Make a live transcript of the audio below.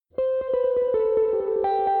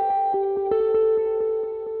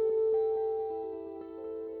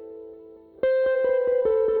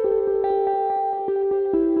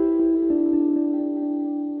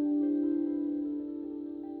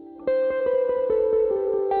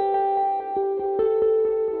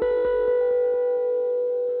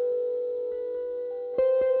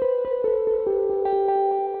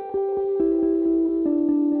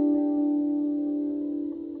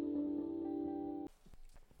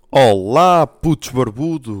Olá, putos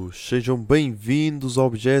barbudos! Sejam bem-vindos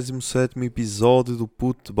ao 27º episódio do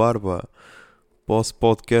Puto de Barba, vosso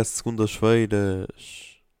podcast de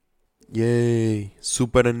segundas-feiras. Yay!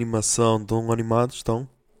 Super animação, estão animados? Estão?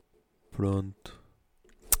 Pronto.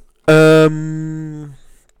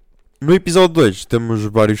 No episódio 2 temos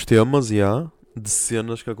vários temas, de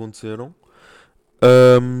cenas que aconteceram.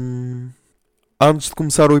 Antes de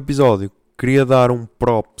começar o episódio, queria dar um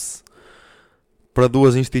props para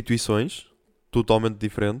duas instituições totalmente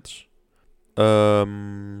diferentes.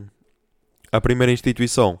 A primeira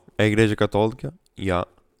instituição é a Igreja Católica. Eu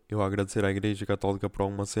vou agradecer à Igreja Católica por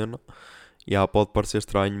alguma cena. Pode parecer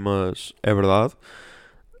estranho, mas é verdade.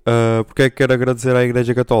 Porque é que quero agradecer à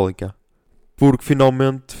Igreja Católica? Porque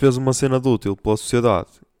finalmente fez uma cena de útil pela sociedade,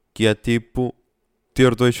 que é tipo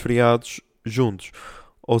ter dois feriados juntos.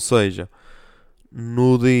 Ou seja,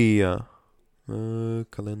 no dia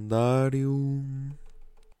calendário.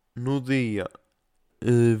 No dia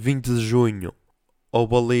 20 de junho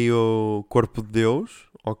houve ali o Corpo de Deus,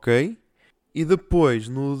 ok? E depois,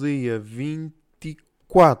 no dia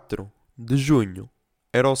 24 de junho,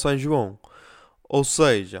 era o São João. Ou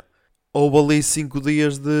seja, houve ali 5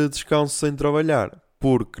 dias de descanso sem trabalhar.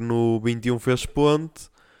 Porque no 21 fez ponte.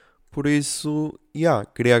 Por isso,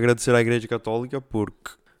 queria agradecer à Igreja Católica,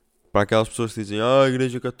 porque para aquelas pessoas que dizem a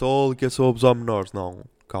Igreja Católica é só abusar menores. Não,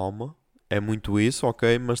 calma. É muito isso,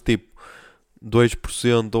 ok? Mas tipo,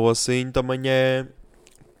 2% ou assim também é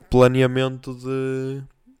planeamento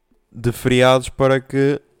de feriados para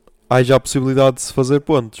que haja a possibilidade de se fazer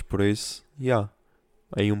pontos. Por isso,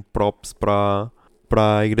 aí um props para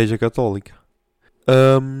a Igreja Católica.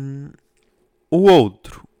 O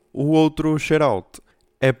outro shout-out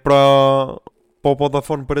é para o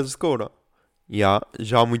Podafone Paredes de Coura.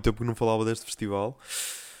 Já há muito tempo que não falava deste festival.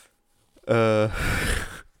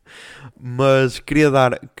 Mas queria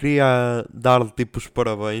dar tipo os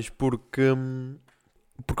parabéns porque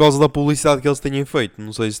por causa da publicidade que eles têm feito.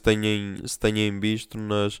 Não sei se têm visto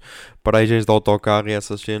nas paragens de autocarro e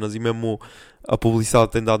essas cenas, e mesmo a publicidade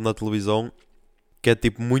que tem dado na televisão, que é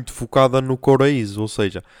tipo muito focada no Coraíso. Ou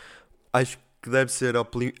seja, acho que deve ser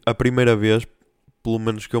a primeira vez, pelo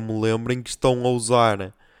menos que eu me lembro, em que estão a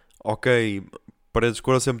usar, ok, Paredes de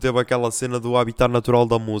Coura sempre teve aquela cena do habitat natural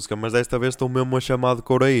da música, mas desta vez estão mesmo a chamar de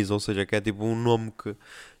Coraíso. Ou seja, que é tipo um nome que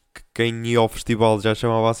quem ia ao festival já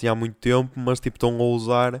chamava assim há muito tempo, mas tipo estão a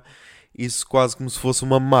usar isso quase como se fosse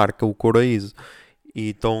uma marca, o Coraíso. E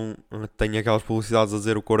então tem aquelas publicidades a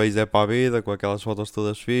dizer o Coraíso é para a vida, com aquelas fotos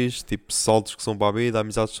todas fixes, tipo saltos que são para a vida,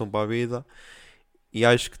 amizades que são para a vida. E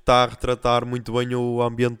acho que está a retratar muito bem o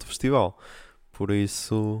ambiente do festival. Por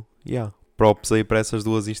isso, props aí para essas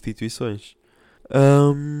duas instituições.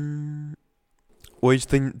 Hoje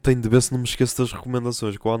tenho de ver se não me esqueço das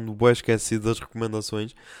recomendações. Quando vou esquecido das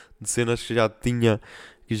recomendações de cenas que já tinha,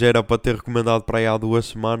 que já era para ter recomendado para aí há 2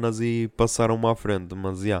 semanas e passaram-me à frente.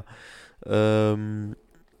 Mas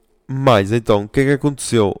mas então, o que é que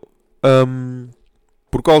aconteceu?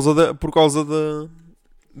 Por causa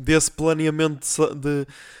desse planeamento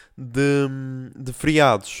de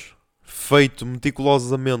feriados feito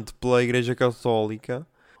meticulosamente pela Igreja Católica,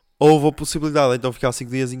 houve a possibilidade de então ficar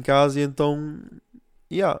 5 dias em casa e então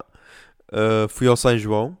fui ao São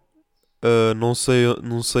João. Não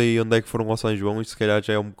sei onde é que foram ao São João, isto se calhar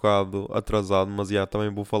já é um bocado atrasado, mas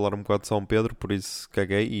também vou falar um bocado de São Pedro, por isso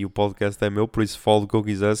caguei, e o podcast é meu, por isso falo o que eu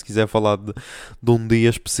quiser. Se quiser falar de um dia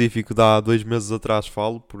específico de há 2 meses atrás,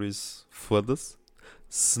 falo, por isso foda-se.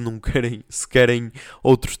 Se querem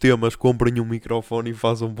outros temas, comprem um microfone e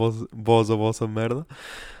façam voz a vossa merda.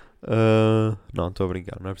 Não, estou a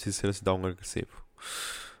brincar, não é preciso ser assim tão agressivo.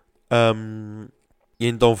 E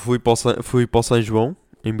então fui para o São João,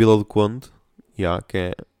 em Vila do Conde, que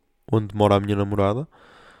é onde mora a minha namorada.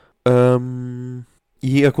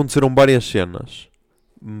 E aconteceram várias cenas.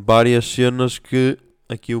 Várias cenas que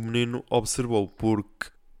aqui o menino observou. Porque,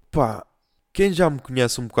 pá, quem já me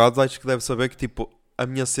conhece um bocado, acho que deve saber que, tipo, a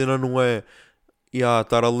minha cena não é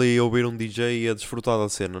estar ali a ouvir um DJ e a desfrutar da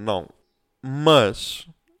cena. Não. Mas,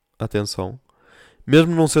 atenção,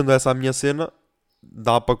 mesmo não sendo essa a minha cena,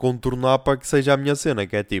 dá para contornar para que seja a minha cena.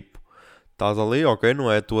 Que é tipo, estás ali, ok,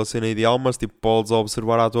 não é a tua cena ideal, mas tipo, podes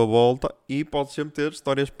observar à tua volta e podes sempre ter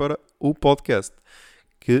histórias para o podcast.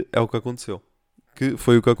 Que é o que aconteceu. Que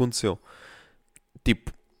foi o que aconteceu.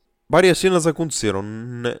 Tipo, várias cenas aconteceram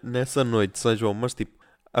nessa noite de São João, mas tipo,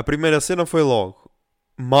 a primeira cena foi logo.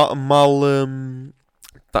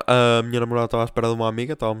 A minha namorada estava à espera de uma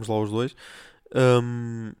amiga, estávamos lá os dois.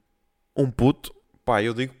 Um puto, pá,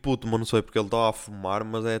 eu digo puto, mas não sei porque ele estava a fumar,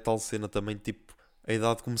 mas é a tal cena também, tipo, a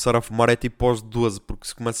idade de começar a fumar é tipo aos 12, porque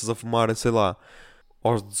se começas a fumar, sei lá,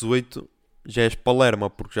 aos 18 já és palerma,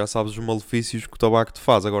 porque já sabes os malefícios que o tabaco te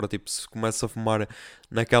faz. Agora, tipo, se começa a fumar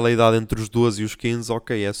naquela idade entre os 12 e os 15,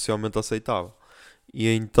 ok, é socialmente aceitável. E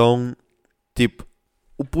então, tipo,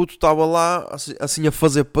 o puto estava lá, assim a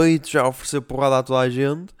fazer peito, já a oferecer porrada a toda a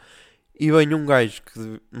gente. E vem um gajo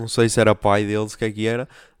que não sei se era pai deles, o que é que era,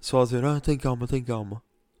 só a dizer, tem calma, tem calma.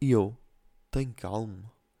 E eu, tem calma.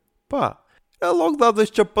 Pá, é logo dar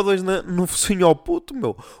dois chapadões no focinho ao puto,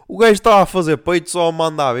 meu. O gajo estava a fazer peito, só a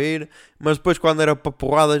mandar vir, mas depois quando era para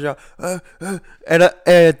porrada já...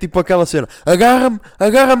 é tipo aquela cena,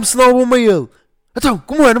 agarra-me, senão eu vou-me a ele. Então,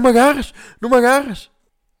 como é? Não me agarras? Não me agarras?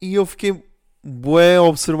 E eu fiquei bué a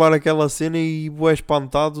observar aquela cena e bué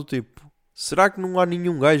espantado, tipo... Será que não há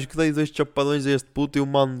nenhum gajo que dê dois chapadões a este puto e o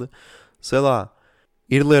mande, sei lá,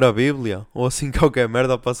 ir ler a Bíblia? Ou assim qualquer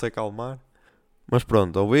merda para se acalmar? Mas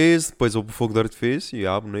pronto, houve isso, depois houve o fogo de artifício,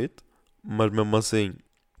 e bonito. Mas mesmo assim,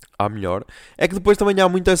 há melhor. É que depois também há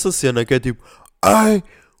muito essa cena que é tipo... Ai,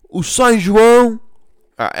 o São João...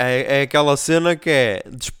 é aquela cena que é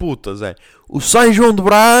disputas, é... O São João de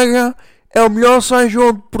Braga é o melhor São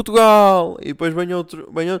João de Portugal. E depois vem outro...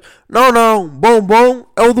 Não, bom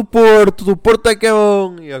é o do Porto. Do Porto é que é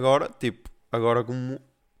bom. E agora, tipo... Agora como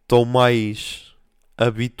estou mais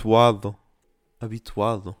habituado...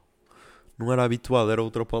 Habituado? Não era habituado, era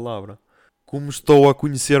outra palavra. Como estou a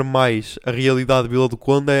conhecer mais a realidade de Vila do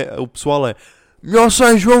Conde, o pessoal é... Melhor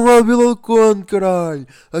São João é a Vila do Conde, caralho.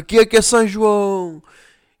 Aqui é que é São João.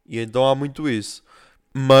 E então há muito isso.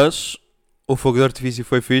 Mas... O fogo de artifício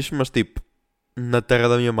foi fixe, mas tipo, na terra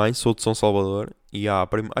da minha mãe, sou de São Salvador, e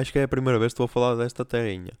acho que é a primeira vez que estou a falar desta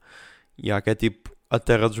terrinha. E que é tipo a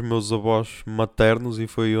terra dos meus avós maternos e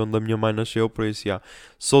foi onde a minha mãe nasceu, por isso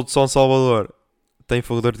sou de São Salvador, tem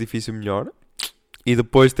fogo de artifício melhor. E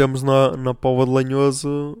depois temos na Póvoa de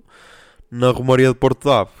Lanhoso, na Romaria de Porto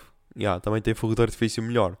de Ave, também tem fogo de artifício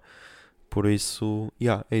melhor. Por isso,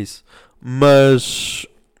 é isso. Mas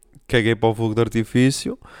caguei para o fogo de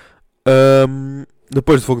artifício.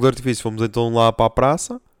 Depois do fogo de artifício fomos então lá para a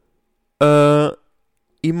praça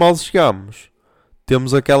e mal chegámos.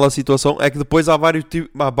 Temos aquela situação. É que depois há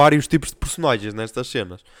vários tipos de personagens nestas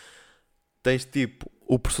cenas. Tens tipo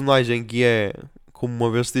o personagem que é, como uma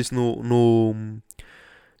vez se disse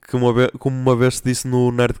como uma vez se disse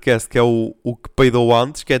no Nerdcast, que é o que peidou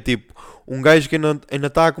antes, que é tipo um gajo que ainda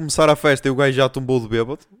está a começar a festa e o gajo já tombou de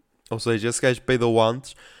bêbado. Ou seja, esse gajo peidou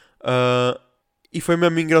antes. E foi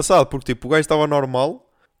mesmo engraçado, porque tipo, o gajo estava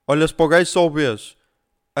normal, olhas para o gajo, só o vês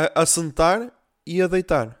a sentar e a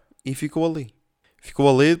deitar. E ficou ali. Ficou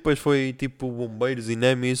ali, depois foi tipo bombeiros e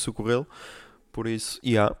NEM e socorrê-lo. Por isso,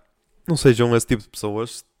 não sejam esse tipo de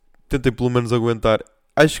pessoas. Tentem pelo menos aguentar.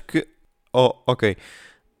 Acho que, ok.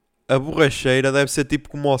 A borracheira deve ser tipo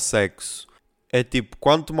como ao sexo. É tipo,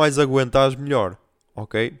 quanto mais aguentares, melhor.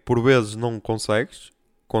 Ok? Por vezes não consegues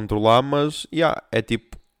controlar, mas, é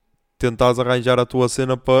tipo, tentares arranjar a tua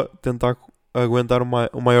cena para tentar aguentar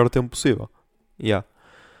o maior tempo possível.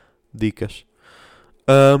 Dicas.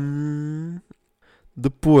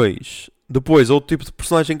 Depois, outro tipo de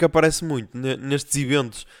personagem que aparece muito nestes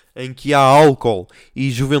eventos em que há álcool e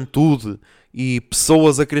juventude e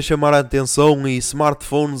pessoas a querer chamar a atenção e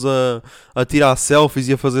smartphones a tirar selfies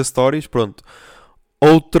e a fazer stories. Pronto.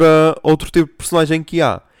 Outro tipo de personagem que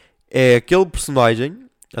há é aquele personagem,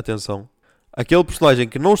 atenção, aquele personagem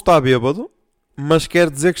que não está bêbado, mas quer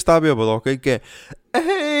dizer que está bêbado, ok? Que é...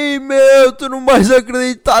 Ei, meu, tu não vais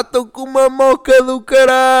acreditar, estou com uma moca do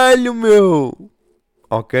caralho, meu.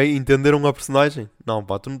 Ok? Entenderam a personagem? Não,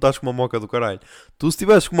 pá, tu não estás com uma moca do caralho. Tu, se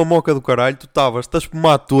estivesse com uma moca do caralho, tu estavas-te a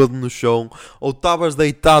espumar todo no chão, ou estavas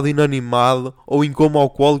deitado inanimado, ou em coma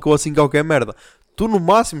alcoólico, ou assim qualquer merda. Tu, no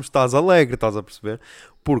máximo, estás alegre, estás a perceber?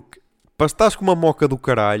 Porque, para estás com uma moca do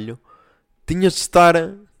caralho, tinhas de estar,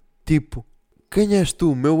 tipo... Quem és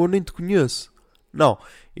tu, meu? Eu nem te conheço. Não.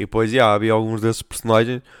 E depois, havia alguns desses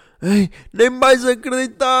personagens. Ei, nem vais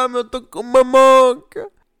acreditar, meu. Estou com uma moca.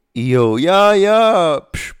 E eu,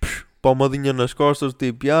 palmadinha nas costas,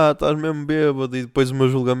 tipo, estás mesmo bêbado. E depois o meu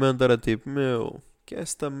julgamento era tipo, meu, que é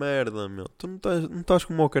esta merda, meu? Tu não estás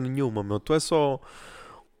com moca nenhuma, meu. Tu és só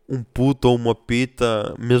um puto ou uma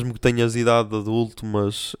pita, mesmo que tenhas idade de adulto,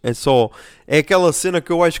 mas é só... É aquela cena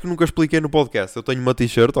que eu acho que nunca expliquei no podcast. Eu tenho uma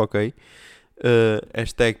t-shirt, ok?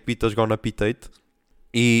 Hashtag Pitas Gonna Pitate.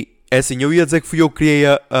 E é assim, eu ia dizer que fui eu que criei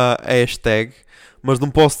a hashtag, mas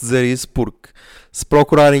não posso dizer isso porque se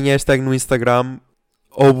procurarem hashtag no Instagram,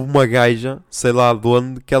 houve uma gaja, sei lá de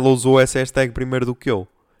onde, que ela usou essa hashtag primeiro do que eu.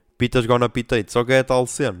 Pitas Gonna Pitate. Só que é a tal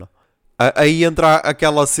cena. Aí entra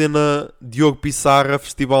aquela cena Diogo Pissarra,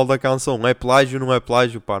 Festival da Canção. É plágio, não é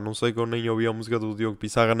plágio? Pá, não sei que eu nem ouvi a música do Diogo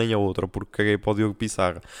Pissarra nem a outra, porque caguei para o Diogo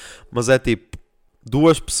Pissarra. Mas é tipo,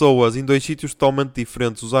 duas pessoas em dois sítios totalmente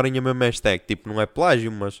diferentes usarem a mesma hashtag. Tipo, não é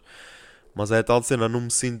plágio, mas é a tal cena. Não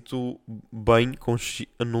me sinto bem,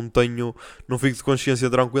 não fico de consciência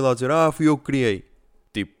tranquila a dizer, fui eu que criei.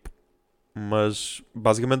 Tipo, mas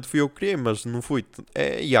basicamente fui eu que criei, mas não fui.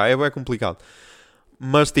 É bem complicado.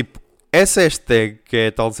 Mas tipo, essa hashtag, que é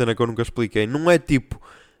a tal cena que eu nunca expliquei, não é tipo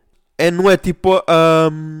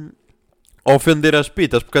ofender as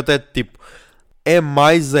pitas, porque até tipo,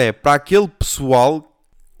 para aquele pessoal,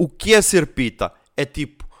 o que é ser pita? É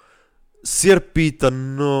tipo, ser pita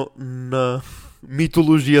na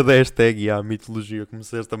mitologia da hashtag, a mitologia, como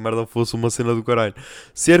se esta merda fosse uma cena do caralho.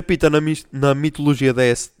 Ser pita na mitologia da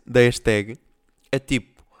hashtag é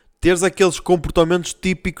tipo, teres aqueles comportamentos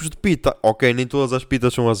típicos de pita. Ok, nem todas as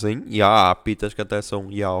pitas são assim. E há pitas que até são,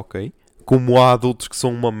 ok. Como há adultos que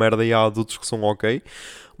são uma merda e há adultos que são ok.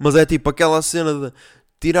 Mas é tipo aquela cena de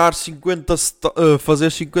tirar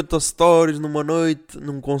fazer 50 stories numa noite,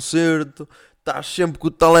 num concerto. Estás sempre com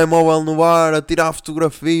o telemóvel no ar a tirar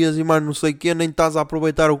fotografias e mais não sei o quê. Nem estás a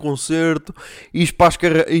aproveitar o concerto. Ires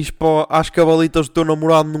às cabalitas do teu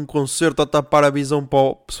namorado num concerto a tapar a visão para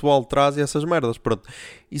o pessoal de trás e essas merdas. Pronto.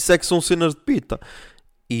 Isso é que são cenas de pita.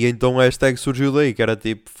 E então a hashtag surgiu daí, que era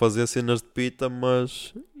tipo fazer cenas de pita,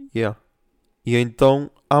 mas... Yeah. E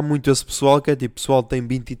então há muito esse pessoal que é tipo, pessoal que tem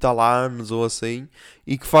 20 e tal anos ou assim,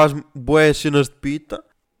 e que faz bué cenas de pita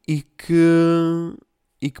e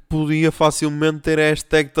que podia facilmente ter a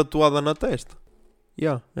hashtag tatuada na testa.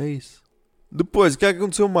 É isso. Depois, o que é que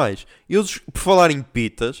aconteceu mais? Por falar em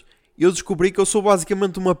pitas, eu descobri que eu sou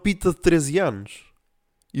basicamente uma pita de 13 anos.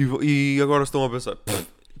 E agora estão a pensar,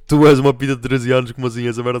 tu és uma pita de 13 anos, como assim?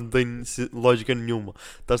 Essa merda não tem lógica nenhuma.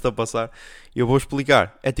 Estás-te a passar? Eu vou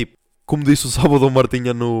explicar. É tipo, como disse o Salvador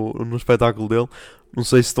Martinha no espetáculo dele, não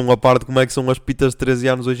sei se estão a par de como é que são as pitas de 13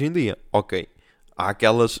 anos hoje em dia. Ok. Há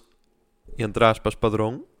aquelas, entre aspas,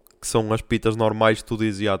 padrão, que são as pitas normais que tu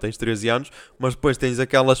dizes, tens 13 anos, mas depois tens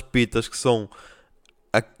aquelas pitas que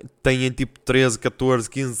têm tipo 13, 14,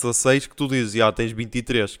 15, 16, que tu dizes, tens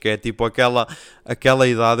 23, que é tipo aquela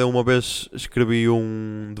idade. Eu uma vez escrevi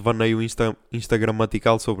um devaneio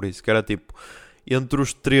instagramatical sobre isso, que era tipo, entre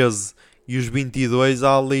os 13 e os 22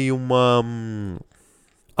 há ali um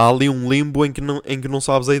limbo em que não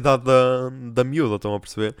sabes a idade da miúda, estão a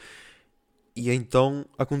perceber? E então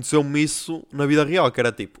aconteceu-me isso na vida real, que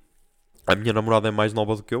era tipo, a minha namorada é mais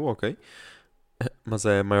nova do que eu, ok? Mas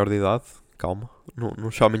é maior de idade, calma,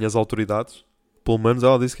 não chamem as autoridades. Pelo menos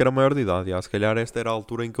ela disse que era maior de idade. Se calhar esta era a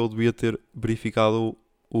altura em que eu devia ter verificado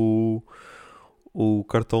o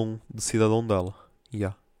cartão de cidadão dela.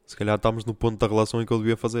 Se calhar estamos no ponto da relação em que eu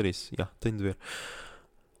devia fazer isso. Tenho de ver.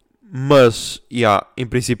 Mas, em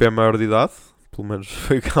princípio é maior de idade. Pelo menos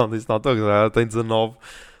foi o que ela disse. Não, ela tem 19.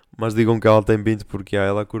 Mas digam que ela tem 20 porque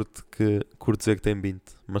ela curte dizer que tem 20.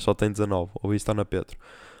 Mas só tem 19. Ou isso está na Pedro.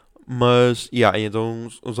 Mas, então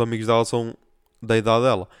os amigos dela são da idade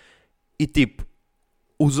dela. E tipo,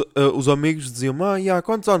 os amigos diziam-me,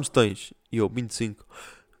 quantos anos tens? E eu, 25.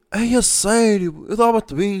 Ei, a sério? Eu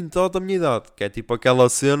dava-te 20, dava-te a minha idade. Que é tipo aquela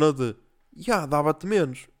cena de, dava-te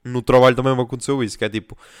menos. No trabalho também me aconteceu isso, que é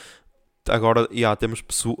tipo, agora, temos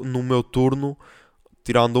no meu turno,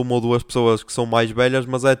 tirando uma ou duas pessoas que são mais velhas,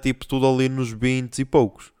 mas é tipo tudo ali nos 20 e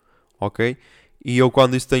poucos, ok? E eu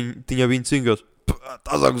quando isso tinha 25, eu,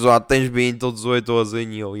 estás a gozar, tens 20 ou 18 ou assim,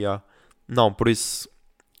 e eu, Não, por isso,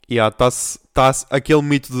 aquele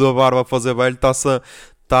mito da barba a fazer velho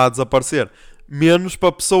está a desaparecer. Menos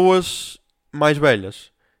para pessoas mais velhas.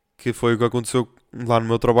 Que foi o que aconteceu lá no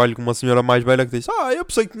meu trabalho com uma senhora mais velha que disse, eu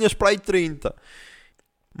pensei que tinhas para aí 30.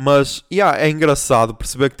 Mas, é engraçado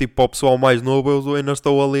perceber que tipo, para o pessoal mais novo eu ainda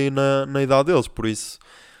estou ali na idade deles. Por isso,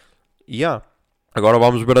 agora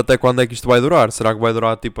vamos ver até quando é que isto vai durar. Será que vai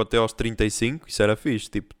durar tipo até aos 35? Isso era fixe.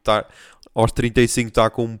 Tipo, aos 35 está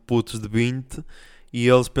com putos de 20 e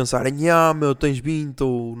eles pensarem, meu, tens 20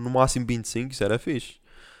 ou no máximo 25. Isso era fixe.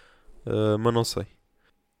 Mas não sei.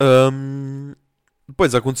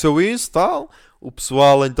 Depois aconteceu isso, tal. O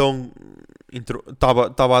pessoal então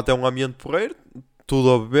estava até um ambiente porreiro,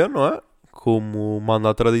 tudo a beber, não é? Como manda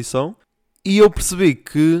a tradição. E eu percebi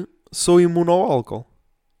que sou imune ao álcool.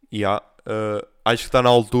 Acho que está na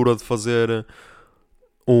altura de fazer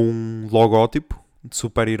um logótipo de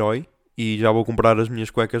super-herói. E já vou comprar as minhas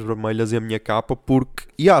cuecas vermelhas e a minha capa porque,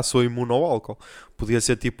 sou imune ao álcool. Podia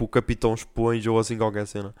ser tipo o Capitão Esponja ou assim qualquer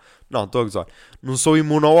cena. Não, estou a gozar. Não sou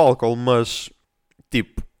imune ao álcool, mas,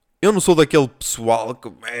 tipo, eu não sou daquele pessoal que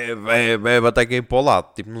bebe até cair para o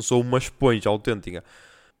lado. Tipo, não sou uma esponja autêntica.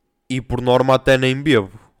 E por norma até nem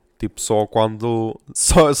bebo. Tipo, só quando...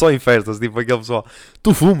 Só em festas. Tipo, aquele pessoal...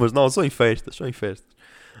 Tu fumas? Não, só em festas. Só em festas.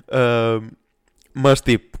 Mas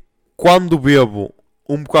tipo, quando bebo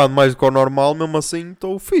um bocado mais do que o normal, mesmo assim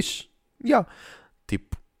estou fixe. Yeah.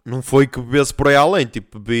 Tipo, não foi que bebesse por aí além.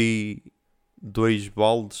 Tipo, bebi 2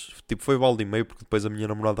 baldes. Tipo, foi balde e meio, porque depois a minha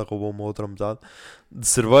namorada roubou uma outra metade de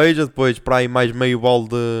cerveja. Depois para aí mais meio balde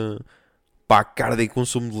de pá, carne e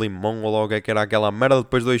consumo de limão, ou logo é que era aquela merda.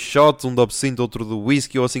 Depois 2 shots, um de absinto, outro de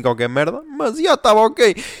whisky, ou assim qualquer merda. Mas já estava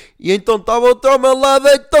ok. E então estava outro ao meu lado,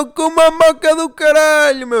 estou com uma moca do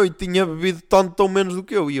caralho, meu. E tinha bebido tanto ou menos do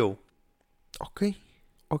que eu. E eu,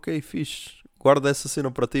 ok, fixe. Guarda essa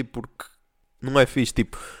cena para ti, porque não é fixe.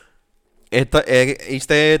 Tipo,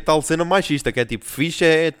 isto é tal cena machista, que é tipo, fixe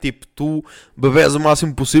é tipo, tu bebes o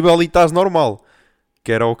máximo possível e estás normal.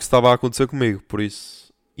 Que era o que estava a acontecer comigo, por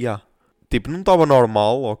isso, yeah. Tipo, não estava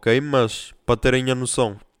normal, ok, mas para terem a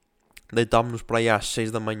noção, deitámos-nos para aí às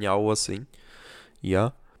 6 da manhã ou assim,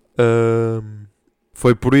 yeah.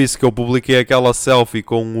 Foi por isso que eu publiquei aquela selfie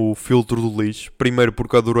com o filtro do lixo. Primeiro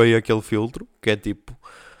porque adorei aquele filtro, que é tipo,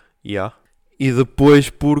 yeah. E depois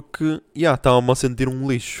porque, estava-me a sentir um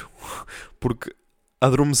lixo. Porque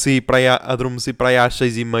adormeci para aí às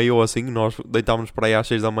 6h30 ou assim, nós deitámos para aí às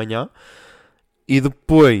 6 da manhã. E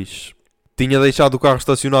depois tinha deixado o carro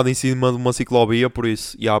estacionado em cima de uma ciclovia, por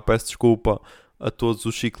isso, peço desculpa a todos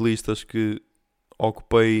os ciclistas que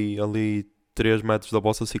ocupei ali 3 metros da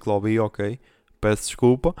vossa ciclovia, ok? Peço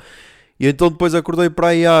desculpa. E então depois acordei para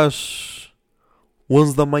aí às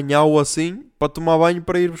 11 da manhã ou assim, para tomar banho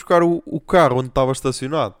para ir buscar o carro onde estava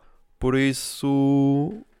estacionado. Por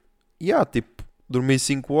isso, tipo, dormi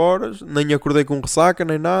 5 horas, nem acordei com ressaca,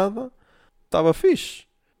 nem nada. Estava fixe.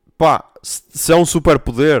 Pá, se é um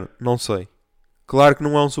superpoder, não sei. Claro que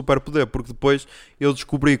não é um superpoder, porque depois eu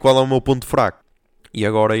descobri qual é o meu ponto fraco. E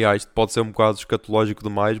agora, isto pode ser um bocado escatológico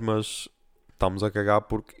demais, mas estamos a cagar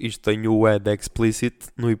porque isto tem o ad explicit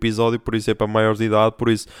no episódio, por isso é para maiores de idade, por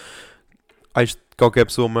isso acho que qualquer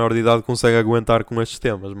pessoa maior de idade consegue aguentar com estes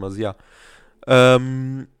temas, mas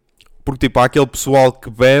porque tipo, há aquele pessoal que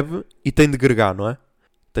bebe e tem de gregar, não é?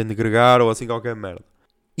 Tem de gregar ou assim qualquer merda.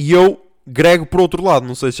 E eu grego por outro lado,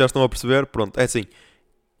 não sei se já estão a perceber, pronto, é assim.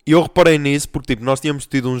 Eu reparei nisso porque tipo, nós tínhamos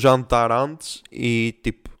tido um jantar antes e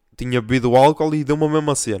tipo, tinha bebido álcool e deu uma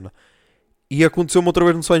mesma cena. E aconteceu-me outra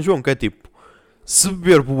vez no São João, que é tipo, se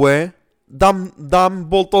beber bué, dá-me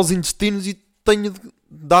volta aos intestinos e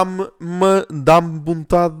dá-me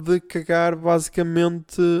vontade de cagar,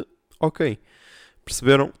 basicamente, ok.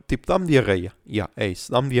 Perceberam? Tipo, dá-me diarreia. É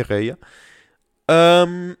isso, dá-me diarreia.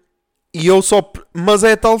 E eu só... Mas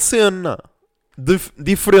é tal cena.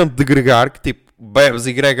 Diferente de gregar, que tipo, bebes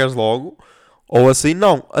e gregas logo. Ou assim,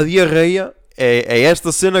 não. A diarreia é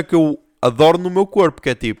esta cena que eu adoro no meu corpo, que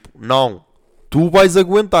é tipo, não, tu vais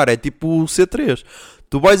aguentar. É tipo o C3.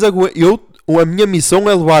 Tu vais aguentar. A minha missão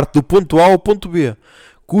é levar-te do ponto A ao ponto B.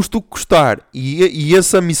 Custa o que custar. E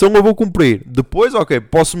essa missão eu vou cumprir. Depois, ok,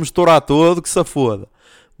 posso-me estourar todo, que se foda.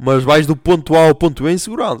 Mas vais do ponto A ao ponto B em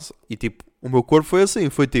segurança. E tipo, o meu corpo foi assim.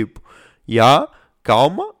 Foi tipo,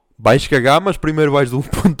 calma, vais cagar, mas primeiro vais do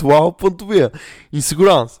ponto A ao ponto B. Em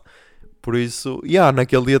segurança. Por isso,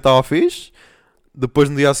 naquele dia estava fixe. Depois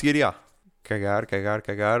no dia a seguir,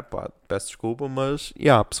 cagar, pá, peço desculpa, mas,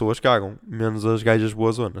 pessoas cagam. Menos as gajas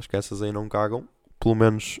boas zonas, que essas aí não cagam. Pelo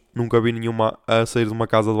menos nunca vi nenhuma a sair de uma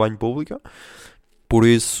casa de banho pública. Por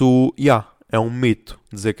isso, é um mito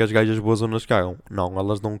dizer que as gajas boas zonas cagam. Não,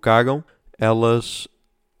 elas não cagam, elas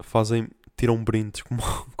tiram brindes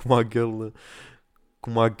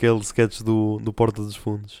como aquele sketch do Porta dos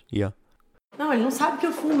Fundos. Não, ele não sabe que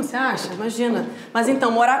eu fumo, você acha? Imagina. Mas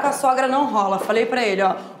então, morar com a sogra não rola. Falei pra ele,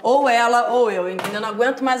 ó, ou ela ou eu, entendeu? Não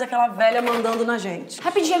aguento mais aquela velha mandando na gente.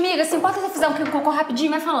 Rapidinho, amiga, se importa se eu fizer um cocô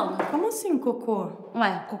rapidinho, vai falando. Como assim, cocô?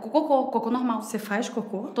 Ué, cocô normal. Você faz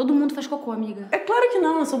cocô? Todo mundo faz cocô, amiga. É claro que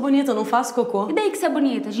não, eu sou bonita, eu não faço cocô. E daí que você é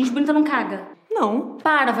bonita? Gente bonita não caga. Não.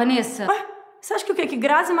 Para, Vanessa. Ué? Você acha que o quê? Que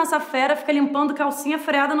Grazi Massafera fica limpando calcinha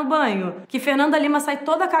freada no banho? Que Fernanda Lima sai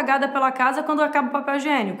toda cagada pela casa quando acaba o papel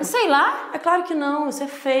higiênico? Sei lá. É claro que não, isso é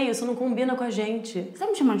feio, isso não combina com a gente. Você tá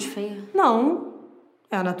me chamando de feia? Não,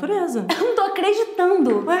 é a natureza. Eu não tô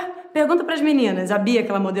acreditando. Ué, pergunta pras meninas. A Bia,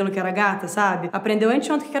 aquela modelo que era gata, sabe? Aprendeu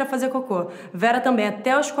anteontem que era fazer cocô. Vera também,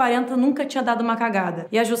 até os 40, nunca tinha dado uma cagada.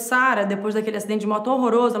 E a Jussara, depois daquele acidente de moto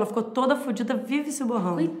horroroso, ela ficou toda fodida, vive se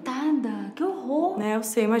borrando. Coitada, que horror. É, eu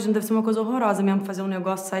sei, imagina, deve ser uma coisa horrorosa mesmo fazer um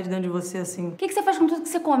negócio sair de dentro de você assim. O que você faz com tudo que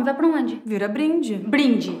você come? Vai pra onde? Vira brinde.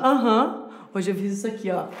 Brinde? Aham. Hoje eu fiz isso aqui,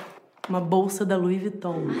 ó. Uma bolsa da Louis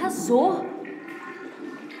Vuitton. Arrasou.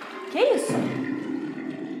 Que isso?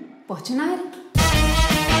 Portinari.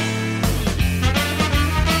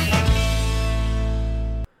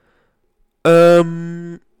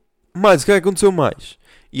 Mas o que é que aconteceu mais?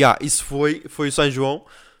 Isso foi o São João.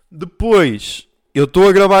 Depois, eu estou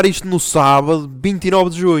a gravar isto no sábado, 29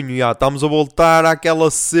 de junho. Estamos a voltar àquela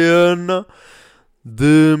cena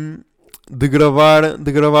de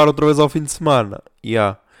gravar outra vez ao fim de semana. E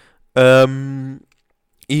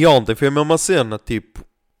ontem foi a mesma cena. Tipo,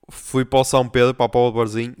 fui para o São Pedro, para o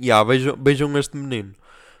barzinho. Vejam este menino.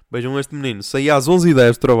 Saí às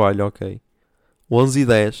 11h10 do trabalho, ok?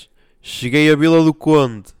 11h10. Cheguei à Vila do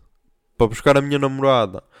Conde para buscar a minha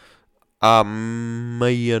namorada à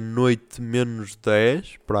meia-noite menos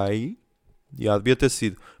 10, para aí. Devia ter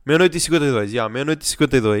sido meia-noite e 52. Meia-noite e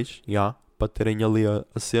 52. Para terem ali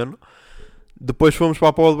a cena. Depois fomos para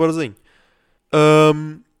a Pau do Barzinho.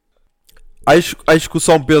 Acho que o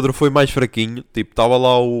São Pedro foi mais fraquinho. Tipo, estava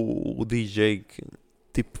lá o DJ que,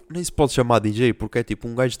 tipo, nem se pode chamar DJ porque é tipo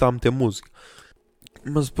um gajo que está a meter música.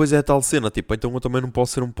 Mas depois é a tal cena, tipo, então eu também não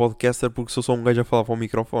posso ser um podcaster porque sou só um gajo a falar para o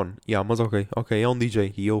microfone. Mas ok, é um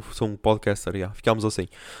DJ e eu sou um podcaster, ficámos assim.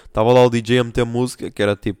 Estava lá o DJ a meter música, que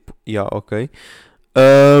era tipo, ok.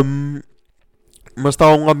 Mas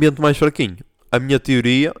estava um ambiente mais fraquinho. A minha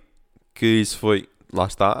teoria, que isso foi, lá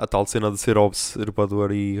está, a tal cena de ser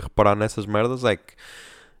observador e reparar nessas merdas, é que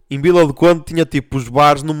em Vila do Conde tinha tipo os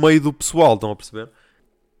bares no meio do pessoal, estão a perceber?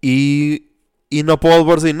 E na Pau do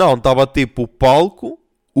Barzinho não, estava tipo o palco,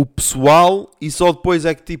 o pessoal e só depois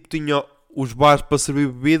é que tipo tinha os bares para servir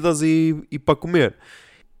bebidas e para comer.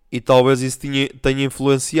 E talvez isso tenha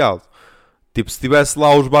influenciado. Tipo, se tivesse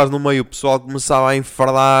lá os bares no meio, o pessoal começava a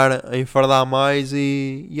enfardar mais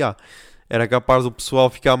e era capaz do pessoal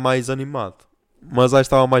ficar mais animado. Mas aí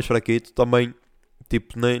estava mais fraquito, também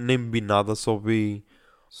tipo, nem bebi nada, só vi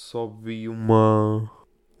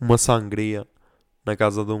uma sangria na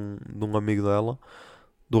casa de um amigo dela.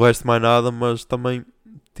 Do resto mais nada, mas também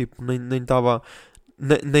tipo, nem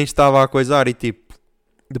estava a coisar. E tipo,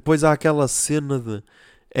 depois há aquela cena de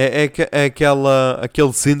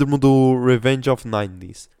aquele síndrome do Revenge of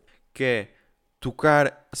 90s, que é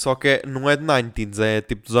tocar, só que não é de 90s, é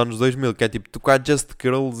tipo dos anos 2000, que é tipo tocar Just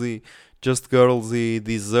Girls e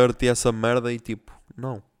Desert e essa merda. E tipo,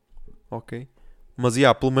 não, ok, mas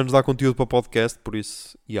pelo menos dá conteúdo para podcast, por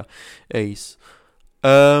isso é isso.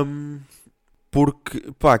 Porque,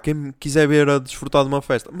 quem quiser ver a desfrutar de uma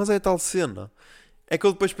festa, mas é tal cena. É que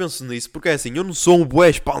eu depois penso nisso, porque é assim, eu não sou um bué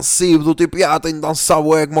expansivo do tipo, tenho de dançar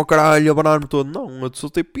bué como o caralho, abanar-me todo. Não, eu sou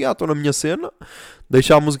tipo, estou na minha cena,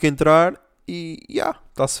 deixar a música entrar e,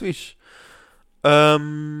 está-se fixe.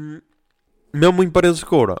 Mesmo em paredes de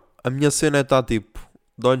coura, a minha cena é estar tipo,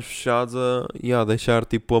 de olhos fechados deixar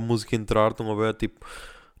tipo a música entrar, estão a ver, tipo,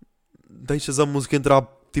 deixas a música entrar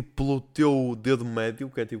tipo pelo teu dedo médio,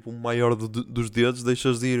 que é tipo o maior dos dedos,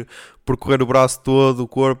 deixas de ir percorrer o braço todo, o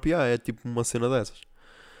corpo, é tipo uma cena dessas.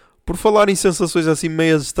 Por falar em sensações assim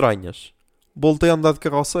meias estranhas, voltei a andar de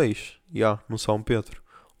carro 6, no São Pedro,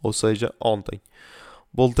 ou seja, ontem.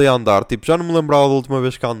 Voltei a andar, tipo, já não me lembrava da última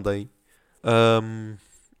vez que andei.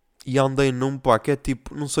 E andei num, que é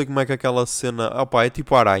tipo, não sei como é que aquela cena, é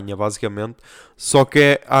tipo a Aranha, basicamente, só que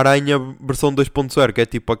é a Aranha versão 2.0, que é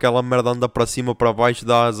tipo aquela merda anda para cima, para baixo,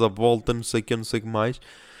 dá asa, volta, não sei o que mais.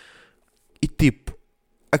 E tipo,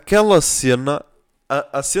 aquela cena,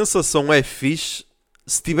 a sensação é fixe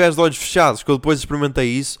se tiveres de olhos fechados, que eu depois experimentei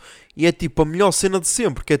isso, e é tipo a melhor cena de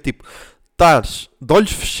sempre, que é tipo, estás de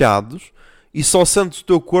olhos fechados e só sentes o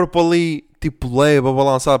teu corpo ali, tipo, leve, a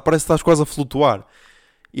balançar, parece que estás quase a flutuar.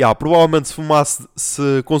 Provavelmente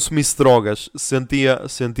se consumisse drogas, sentia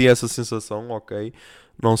essa sensação, ok.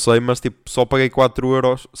 Não sei, mas tipo, só paguei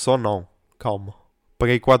 4€. Só não, calma.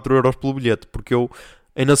 Paguei 4€ pelo bilhete, porque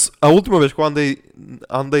a última vez que eu andei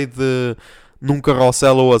num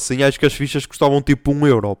carrossel ou assim, acho que as fichas custavam tipo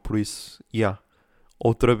 1€, por isso,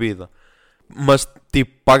 outra vida. Mas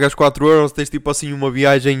tipo, pagas 4€, tens tipo assim uma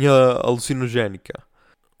viagem alucinogénica.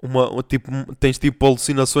 Tens tipo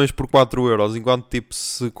alucinações por 4€, enquanto tipo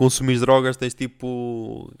se consumires drogas tens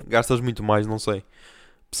tipo, gastas muito mais, não sei.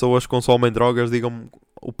 Pessoas que consomem drogas, digam-me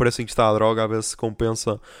o preço em que está a droga, a ver se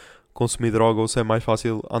compensa consumir droga ou se é mais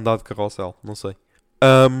fácil andar de carrossel, não sei.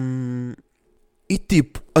 E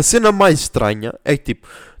tipo, a cena mais estranha é que tipo,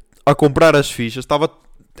 a comprar as fichas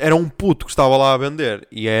era um puto que estava lá a vender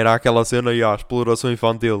e era aquela cena, exploração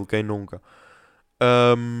infantil, quem nunca.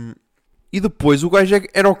 E depois o gajo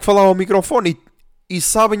era o que falava ao microfone. E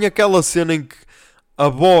sabem aquela cena em que a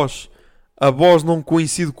voz não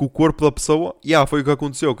coincide com o corpo da pessoa? Foi o que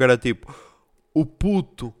aconteceu. Que era tipo, o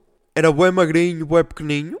puto era bué magrinho, bué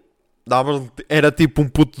pequeninho, era tipo um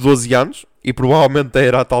puto de 12 anos, e provavelmente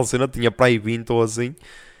era a tal cena, tinha para aí 20 ou assim,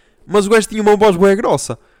 mas o gajo tinha uma voz bué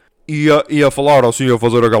grossa. Ia falar assim, ia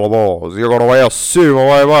fazer aquela voz, e agora vai acima,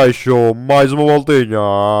 vai abaixo, mais uma voltinha.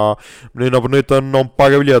 Menina bonita não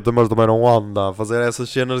paga bilhete, mas também não anda a fazer essas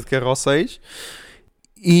cenas de carrocéis.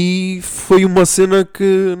 E foi uma cena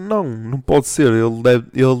que não pode ser.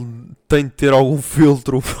 Ele tem de ter algum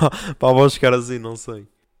filtro para a voz ficar assim, não sei.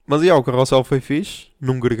 Mas o carrossel foi fixe,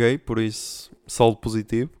 não greguei, por isso saldo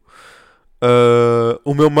positivo.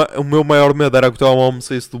 O meu maior medo era que o telemóvel me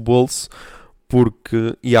saísse do bolso,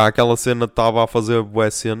 porque aquela cena estava a fazer bué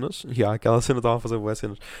cenas.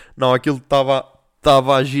 Não, aquilo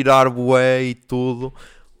estava a girar bué e tudo.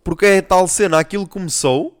 Porque é tal cena, aquilo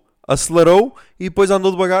começou, acelerou e depois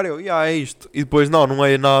andou devagar. É isto. E depois não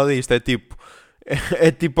é nada disto. É tipo,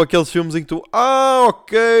 é tipo aqueles filmes em que tu,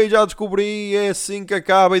 ok, já descobri, é assim que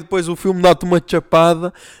acaba. E depois o filme dá-te uma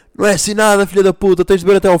chapada. Não é assim nada, filha da puta, tens de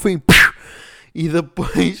ver até ao fim.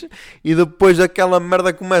 E depois aquela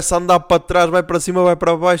merda começa a andar para trás, vai para cima, vai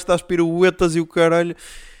para baixo, dá as piruetas e o caralho.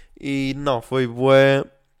 E não, foi bué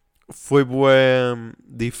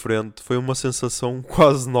diferente. Foi uma sensação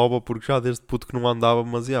quase nova, porque já desde puto que não andava,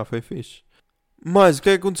 mas foi fixe. Mas, o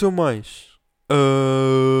que é que aconteceu mais?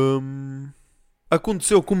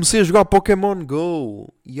 Aconteceu, comecei a jogar Pokémon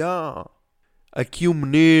Go. Aqui o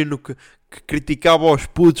menino que criticava os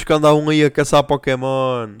putos que andavam aí a caçar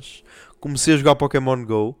Pokémons. Comecei a jogar Pokémon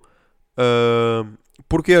Go.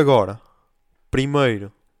 Porquê agora?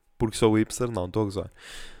 Primeiro, porque sou hipster. Não, estou a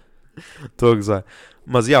gozar.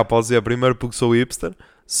 Mas posso dizer, primeiro porque sou hipster.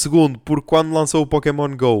 Segundo, porque quando lançou o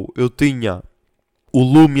Pokémon Go, eu tinha o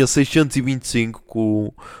Lumia 625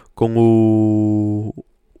 com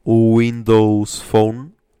o Windows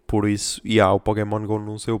Phone. Por isso, o Pokémon Go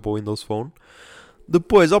não saiu para o Windows Phone.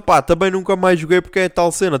 Depois, também nunca mais joguei porque é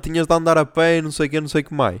tal cena. Tinhas de andar a pé e não sei o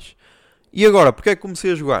que mais. E agora, porque é que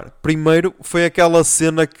comecei a jogar? Primeiro, foi aquela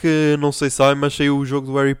cena que, não sei se sabem, mas saiu o jogo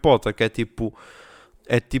do Harry Potter, que é tipo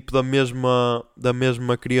da mesma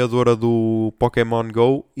criadora do Pokémon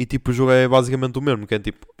Go, e tipo o jogo é basicamente o mesmo, que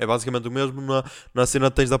é basicamente o mesmo na cena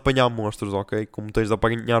tens de apanhar monstros, ok? Como tens de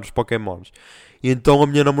apanhar os Pokémons. E então a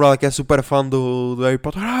minha namorada, que é super fã do Harry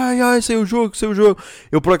Potter, saiu o jogo.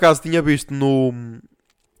 Eu por acaso tinha visto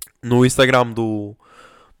no Instagram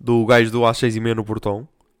do gajo do às 6:30 no portão.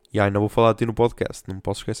 Ainda vou falar de ti no podcast, não me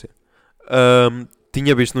posso esquecer.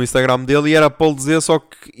 Tinha visto no Instagram dele e era para ele dizer, só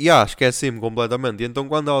que esqueci-me completamente. E então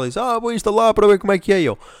quando ela disse, vou instalar para ver como é que é,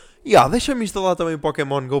 deixa-me instalar também o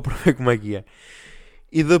Pokémon Go para ver como é que é.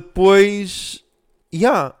 E depois, e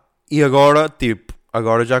agora,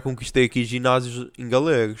 agora já conquistei aqui ginásios em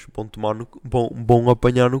galegos. Bom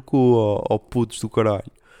apanhar no cu, ó putos do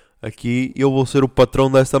caralho. Aqui eu vou ser o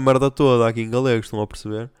patrão desta merda toda aqui em galegos, estão a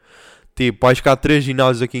perceber? Acho que há 3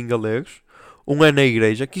 ginásios aqui em Galegos. Um é na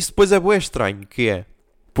igreja, que isso depois é bué estranho, que é...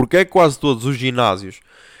 Porque é quase todos os ginásios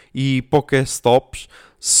e Pokéstops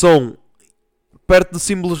são perto de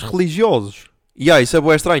símbolos religiosos. Isso é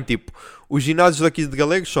bué estranho, os ginásios daqui de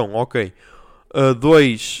Galegos são, ok...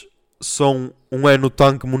 2 são... Um é no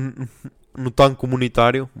tanque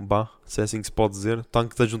comunitário, se é assim que se pode dizer,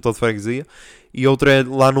 tanque da junta de freguesia, e outro é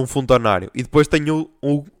lá num fontanário. E depois tem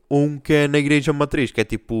um que é na igreja matriz, que é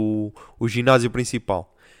tipo o ginásio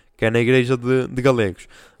principal, que é na igreja de Galegos.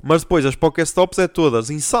 Mas depois as Pokéstops é todas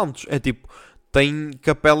em Santos, tem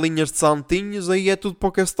capelinhas de santinhos, aí é tudo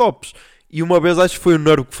Pokéstops. E uma vez acho que foi o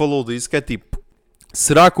Nervo que falou disso, que é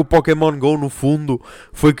será que o Pokémon Go no fundo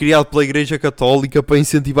foi criado pela igreja católica para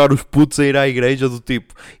incentivar os putos a ir à igreja, do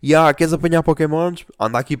tipo, queres apanhar Pokémons?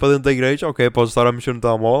 Anda aqui para dentro da igreja, ok, podes estar a mexer no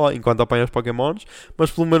telemóvel enquanto apanhas Pokémons,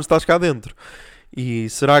 mas pelo menos estás cá dentro. E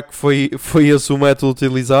será que foi esse o método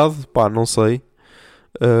utilizado? Não sei.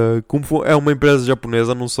 Como é uma empresa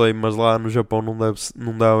japonesa, não sei, mas lá no Japão não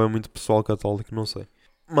deve haver muito pessoal católico, não sei.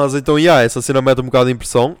 Mas então, essa cena mete um bocado de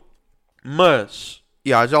impressão. Mas,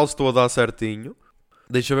 já lhe estou a dar certinho.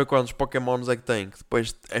 Deixa eu ver quantos Pokémons é que tem. Que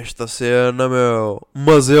depois esta cena, meu...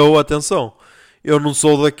 Mas atenção, eu não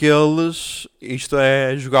sou daqueles... Isto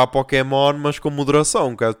é jogar Pokémon, mas com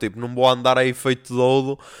moderação. Que é não vou andar aí feito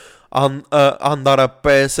doido... A andar a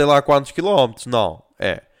pé sei lá quantos quilómetros. Não,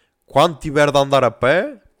 quando tiver de andar a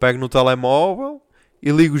pé, pego no telemóvel e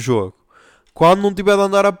ligo o jogo. Quando não tiver de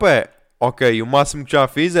andar a pé, ok, o máximo que já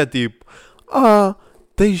fiz é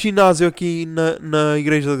tem ginásio aqui na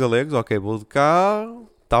igreja de Galegos, ok, vou de carro,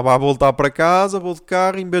 estava a voltar para casa, vou de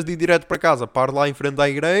carro, em vez de ir direto para casa, paro lá em frente à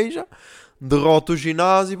igreja, derroto o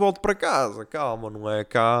ginásio e volto para casa. Calma, não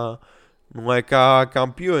é cá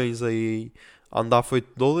campeões aí... Andar feito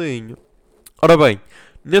doidinho. Ora bem,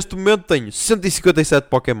 Neste momento tenho 157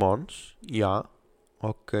 Pokémons.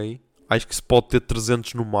 Ok. Acho que se pode ter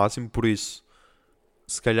 300 no máximo, por isso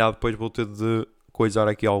se calhar depois vou ter de coisar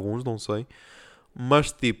aqui alguns, não sei.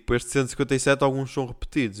 Mas tipo, estes 157 alguns são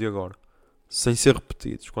repetidos. E agora? Sem ser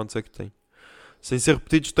repetidos, quantos é que tem? Sem ser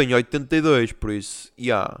repetidos tenho 82, por isso,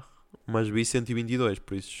 mas vi 122,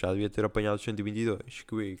 por isso já devia ter apanhado 122,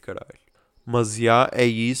 que vi, caralho. Mas é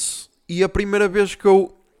isso. E a primeira vez que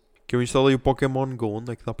eu instalei o Pokémon GO,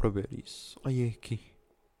 onde é que dá para ver isso? É aqui.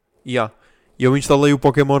 Eu instalei o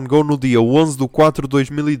Pokémon GO no dia 11 de 4 de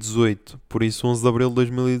 2018, por isso 11 de Abril de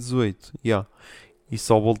 2018, E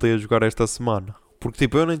só voltei a jogar esta semana. Porque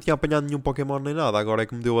tipo, eu nem tinha apanhado nenhum Pokémon nem nada, agora é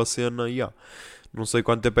que me deu a cena, Não sei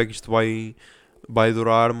quanto tempo é que isto vai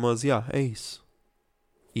durar, mas é isso.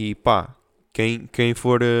 E pá, quem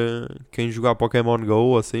jogar Pokémon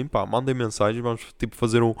GO assim, pá, mandem mensagem, vamos tipo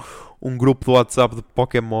fazer um grupo do WhatsApp de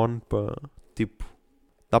Pokémon para tipo,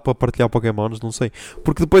 dá para partilhar Pokémons, não sei.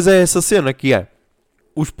 Porque depois é essa cena que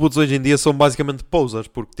os putos hoje em dia são basicamente posers,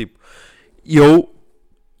 porque tipo, eu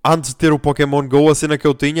antes de ter o Pokémon GO, a cena que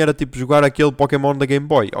eu tinha era tipo jogar aquele Pokémon da Game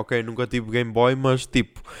Boy. Ok, nunca tive Game Boy, mas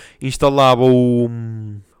tipo, instalava o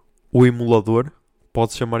emulador.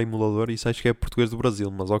 Pode-se chamar emulador, isso acho que é português do Brasil,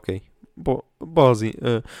 mas ok.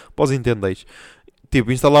 Vós entendeis.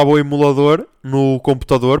 Tipo, instalava o emulador no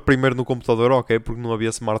computador, primeiro no computador, ok, porque não havia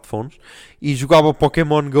smartphones, e jogava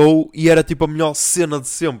Pokémon GO e era tipo a melhor cena de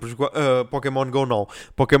sempre. Pokémon GO não,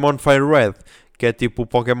 Pokémon Fire Red, que é tipo o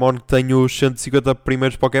Pokémon que tem os 150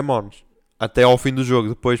 primeiros Pokémons até ao fim do jogo.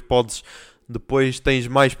 Depois tens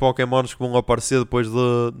mais Pokémons que vão aparecer depois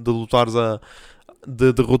de lutares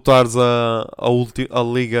de derrotares a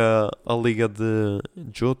liga de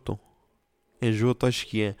Johto. É Johto, acho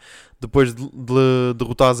que é. Depois de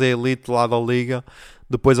derrotares a Elite lá da liga,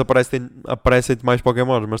 depois aparecem-te mais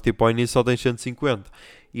Pokémons, mas tipo ao início só tens 150.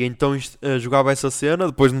 E então jogava essa cena,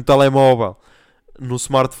 depois no telemóvel, no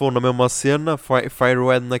smartphone a mesma cena, Fire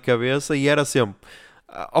Red na cabeça, e era sempre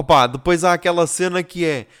depois há aquela cena que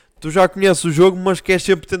é, tu já conheces o jogo, mas queres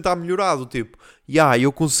sempre tentar melhorar, do tipo,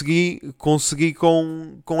 eu consegui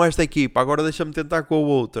com esta equipa, agora deixa-me tentar com a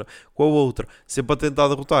outra, sempre a tentar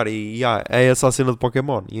derrotar, e é essa a cena de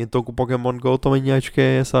Pokémon. E então com o Pokémon GO também acho que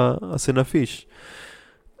é essa a cena fixe.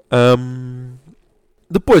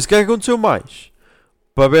 Depois, o que é que aconteceu mais?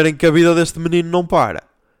 Para verem que a vida deste menino não para.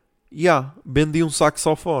 Vendi um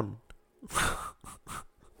saxofone.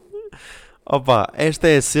 Esta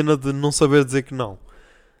é a cena de não saber dizer que não.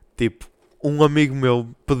 Tipo, um amigo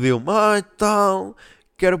meu pediu-me, tal,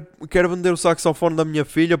 quero vender o saxofone da minha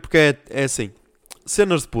filha, porque é assim,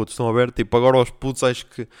 cenas de putos, estão a ver? Tipo, agora os putos acho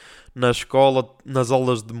que na escola, nas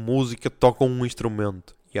aulas de música, tocam um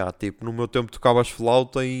instrumento. Tipo, no meu tempo tocavas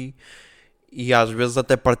flauta e às vezes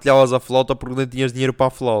até partilhavas a flauta porque nem tinhas dinheiro para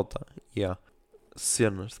a flauta.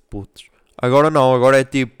 Cenas de putos. Agora não, agora é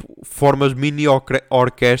tipo, formas mini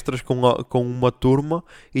orquestras com uma turma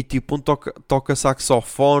e tipo, um toca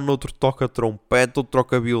saxofone, outro toca trompete, outro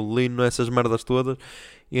toca violino, essas merdas todas.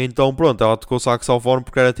 E então pronto, ela tocou saxofone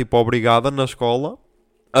porque era tipo obrigada na escola.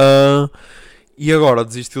 E agora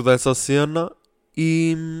desistiu dessa cena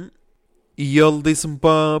e ele disse-me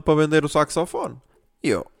para vender o saxofone. E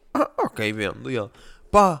eu, ok, vendo. E ele,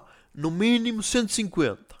 no mínimo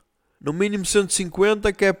 150. No mínimo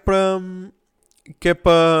 150 que é para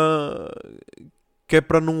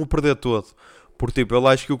não o perder todo. Porque tipo, ele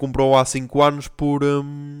acho que o comprou há 5 anos por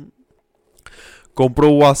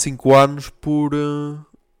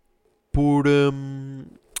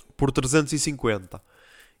por 350.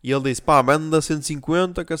 E ele disse, manda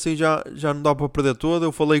 150 que assim já não dá para perder todo.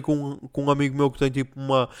 Eu falei com um amigo meu que tem tipo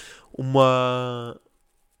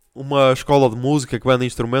uma escola de música que vende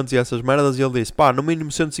instrumentos e essas merdas, e ele disse, no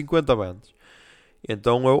mínimo 150 vendes.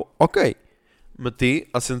 Então eu, ok, meti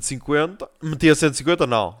a 150,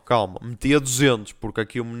 não, calma, meti a 200, porque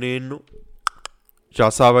aqui o menino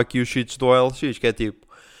já sabe aqui os cheats do OLX, que é tipo,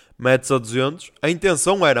 metes a 200, a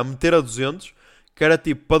intenção era meter a 200, que era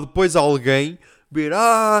tipo, para depois alguém vir,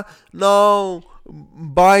 não,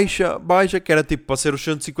 baixa, que era tipo, para ser os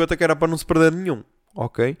 150, que era para não se perder nenhum,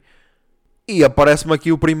 ok? E aparece-me aqui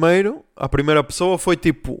a primeira pessoa foi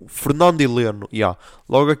tipo Fernando Heleno.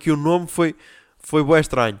 Logo aqui o nome foi bem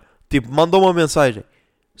estranho. Tipo, mandou uma mensagem: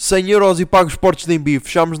 100€ e pago os portos de envio,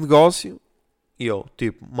 fechamos negócio. E eu,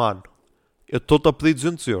 tipo, mano, eu estou-te a pedir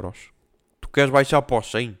 200€. Tu queres baixar para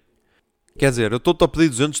os 100? Quer dizer, eu estou-te a pedir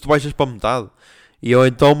 200, tu baixas para metade. E eu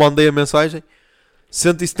então mandei a mensagem: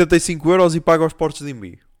 175€ e pago os portos de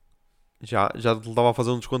envio. Já lhe estava a fazer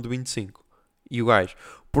um desconto de 25. E o gajo,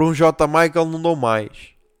 por um J. Michael não dou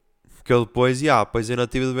mais. Porque eu depois ainda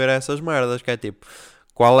tive de ver essas merdas, que é tipo,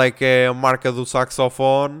 qual é que é a marca do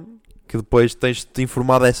saxofone, que depois tens de te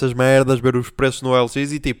informar dessas merdas, ver os preços no OLX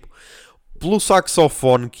e tipo, pelo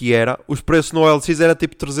saxofone que era, os preços no OLX era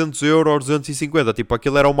tipo 300 euros, 250, tipo,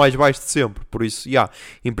 aquilo era o mais baixo de sempre, por isso,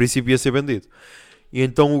 em princípio ia ser vendido. E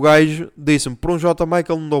então o gajo disse-me, por um J.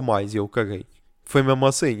 Michael não dou mais, e eu caguei. Foi mesmo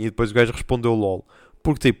assim, e depois o gajo respondeu LOL.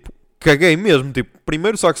 Porque tipo, caguei mesmo, tipo,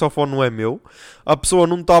 primeiro o saxofone não é meu, a pessoa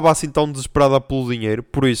não estava assim tão desesperada pelo dinheiro,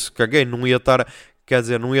 por isso caguei, não ia estar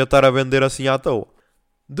a vender assim à toa.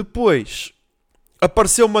 Depois,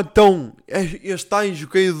 apareceu-me então este anjo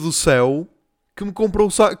caído do céu que me comprou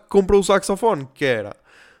o saxofone, que era,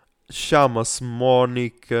 chama-se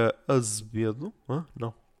Mónica Azevedo,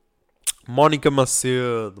 não, Mónica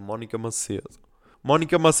Macedo,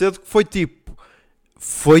 que foi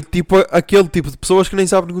tipo aquele tipo de pessoas que nem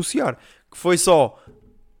sabe negociar, que foi só,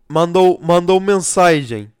 mandou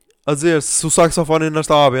mensagem a dizer se o saxofone ainda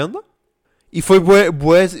estava à venda, e foi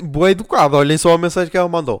bué educado. Olhem só a mensagem que ela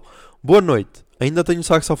mandou: boa noite, ainda tenho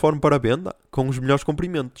saxofone para venda, com os melhores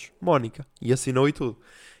cumprimentos, Mónica. E assinou e tudo.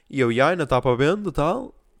 E eu, ainda está para venda e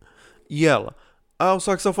tal. E ela, o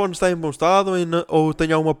saxofone está em bom estado, ou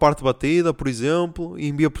tem alguma parte batida, por exemplo, e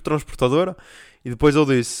envia por transportadora. E depois eu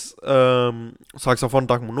disse, o saxofone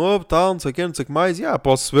está como novo, tal, não sei o que mais. E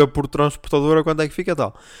posso ver por transportadora quanto é que fica,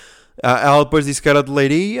 tal. Ela depois disse que era de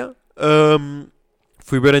Leiria.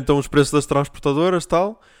 Fui ver então os preços das transportadoras,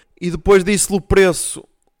 tal. E depois disse-lhe o preço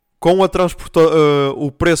com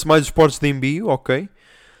o preço mais os portos de envio, ok.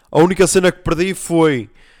 A única cena que perdi foi...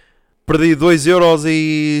 Perdi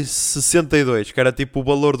 2,62€, que era tipo o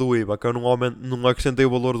valor do IVA, que eu não acrescentei o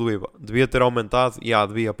valor do IVA. Devia ter aumentado,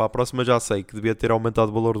 devia, para a próxima já sei que devia ter aumentado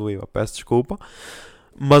o valor do IVA, peço desculpa.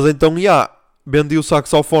 Mas então, vendi o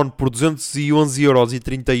saxofone por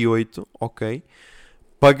 211,38€, ok.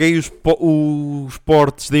 Paguei os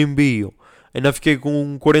portes de envio, ainda fiquei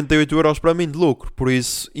com 48€ para mim de lucro, por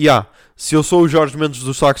isso, se eu sou o Jorge Mendes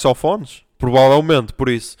dos saxofones, provavelmente, por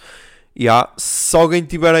isso... se alguém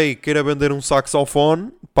tiver aí que queira vender um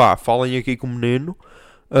saxofone, falem aqui com o menino.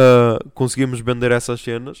 Conseguimos vender essas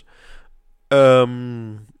cenas.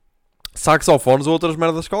 Saxofones ou outras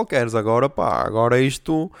merdas qualquer. Agora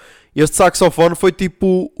este saxofone foi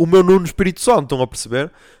tipo o meu Nuno Espírito Santo, estão a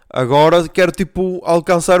perceber? Agora quero tipo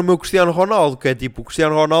alcançar o meu Cristiano Ronaldo, que é tipo, o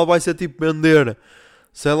Cristiano Ronaldo vai ser tipo vender,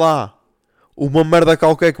 sei lá, uma merda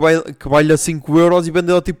qualquer que valha 5€ e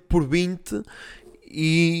vendê-la tipo por 20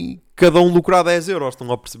 e cada um lucrar 10€,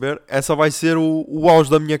 estão a perceber? Essa vai ser o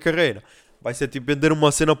auge da minha carreira. Vai ser tipo vender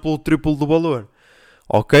uma cena pelo triplo do valor.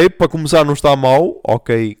 Ok, para começar não está mal,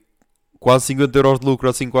 ok, quase 50€ de lucro,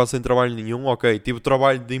 assim quase sem trabalho nenhum, ok, tive o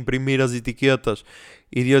trabalho de imprimir as etiquetas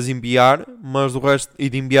e de as enviar, mas o resto, e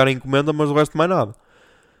de enviar a encomenda, mas o resto mais nada.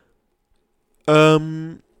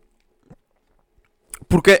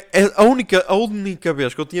 Porque a única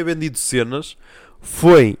vez que eu tinha vendido cenas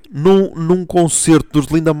foi num concerto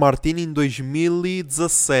dos Linda Martini em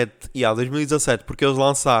 2017. 2017, porque eles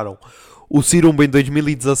lançaram o Cirumba em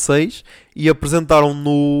 2016 e apresentaram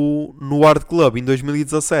no Art Club em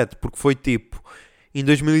 2017. Porque foi tipo, em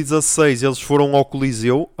 2016 eles foram ao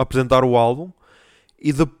Coliseu apresentar o álbum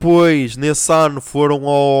e depois, nesse ano, foram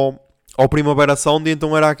ao Primavera Sound, e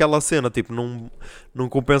então era aquela cena, tipo, não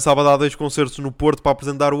compensava dar 2 concertos no Porto para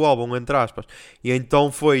apresentar o álbum, entre aspas. E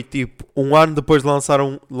então foi, tipo, um ano depois de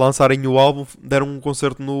lançarem o álbum, deram um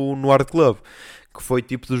concerto no Art Club, que foi,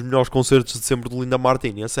 tipo, dos melhores concertos de sempre do Linda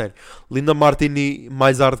Martini, a sério. Linda Martini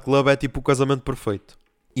mais Art Club é, tipo, o casamento perfeito.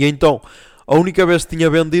 E então, a única vez que tinha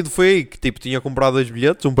vendido foi aí, que, tipo, tinha comprado 2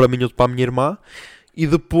 bilhetes, um para mim e outro para a minha irmã, e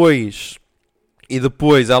depois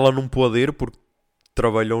ela não pôde ir, porque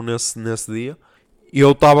trabalhou nesse dia, e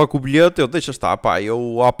eu estava com o bilhete, deixa estar,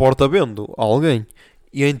 eu à porta vendo a alguém.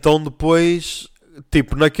 E então depois,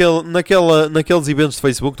 tipo, naqueles eventos de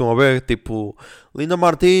Facebook, estão a ver, tipo, Linda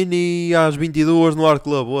Martini às 22 no Art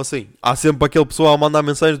Club, ou assim, há sempre aquele pessoal a mandar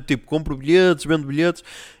mensagens do tipo, compro bilhetes, vendo bilhetes,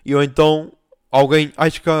 e eu então, alguém,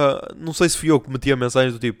 acho que, não sei se fui eu que metia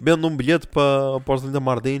mensagens do tipo, vendo um bilhete para os Linda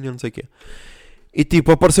Martini, não sei o quê. E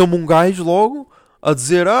tipo, apareceu-me um gajo logo, a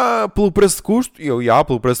dizer, pelo preço de custo. E eu,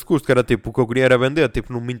 pelo preço de custo, que era tipo, o que eu queria era vender,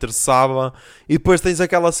 tipo, não me interessava. E depois tens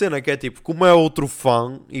aquela cena que é tipo, como é outro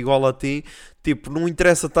fã, igual a ti, tipo, não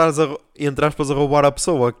interessa estares entre aspas, a roubar a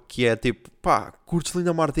pessoa, que é tipo, curtes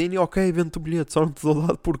Linda Martini, ok, vende-te o bilhete, só não te dou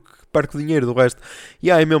lado porque perco dinheiro do resto.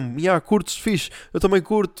 E aí mesmo, curtes, fixe, eu também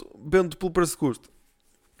curto, vendo-te pelo preço de custo.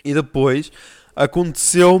 E depois,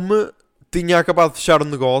 aconteceu-me, tinha acabado de fechar o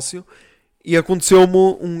negócio, e aconteceu-me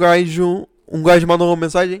um gajo mandou uma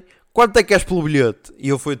mensagem, quanto é que és pelo bilhete? E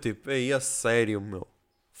eu fui tipo, sério, meu,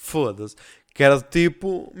 foda-se. Que era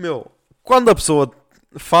tipo, quando a pessoa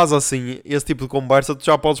faz assim, esse tipo de conversa, tu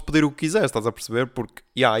já podes pedir o que quiseres, estás a perceber? Porque,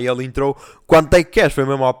 ele entrou, quanto é que queres? Foi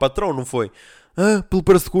mesmo ao patrão, não foi? Pelo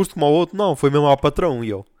preço de custo como ao outro, não, foi mesmo ao patrão. E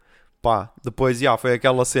eu, depois, foi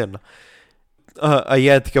aquela cena. A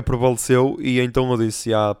ética prevaleceu e então eu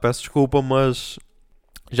disse, peço desculpa, mas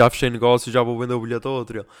já fechei negócio, já vou vender o bilhete a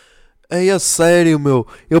outro. E ele, a sério, meu,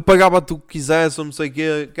 eu pagava-te o que quisesse, ou não sei o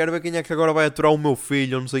quê, quero ver quem é que agora vai aturar o meu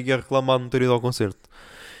filho, ou não sei o quê, a reclamar de não ter ido ao concerto.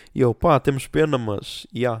 E eu, temos pena, mas,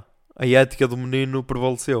 a ética do menino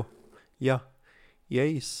prevaleceu. E é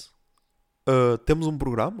isso. Temos um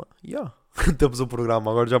programa? Temos um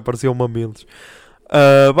programa, agora já apareceu mamilos.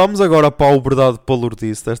 Vamos agora para o Verdade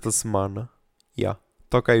Palurdice desta semana.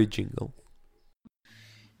 Toca aí o jingle.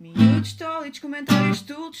 Miúdos, tólitos, comentários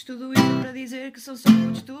estúpidos, tudo isso para dizer que são só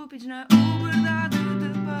muito estúpidos na Verdade de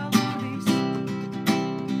Palurdice.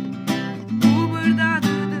 Verdade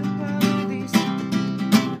de Palurdice.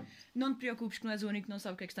 Não te preocupes que não és o único que não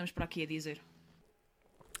sabe o que é que estamos para aqui a dizer.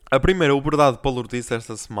 A primeira Verdade Palurdice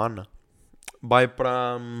desta semana vai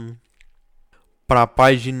para a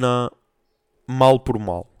página Mal por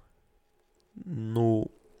Mal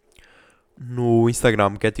no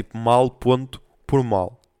Instagram, que é tipo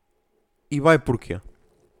mal.pormal. E vai porquê?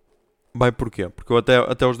 Porque eu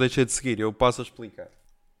até os deixei de seguir. Eu passo a explicar.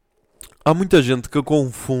 Há muita gente que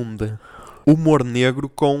confunde humor negro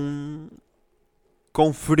com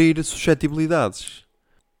ferir suscetibilidades.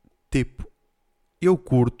 Tipo, eu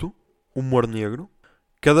curto humor negro.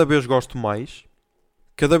 Cada vez gosto mais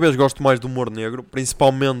do humor negro.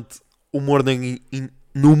 Principalmente humor negro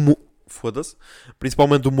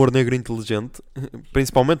principalmente humor negro inteligente.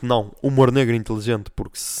 Principalmente não, humor negro inteligente.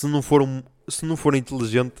 Porque se não for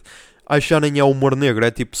inteligente, achar nem é humor negro,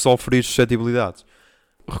 é tipo só ferir suscetibilidades.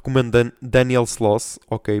 Recomendo Daniel Sloss,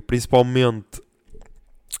 ok? Principalmente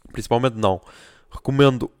não.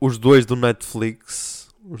 Recomendo os dois do Netflix,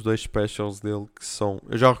 os dois specials dele, que são,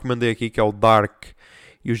 eu já recomendei aqui, que é o Dark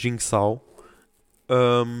e o Jigsaw.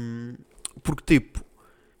 Porque tipo,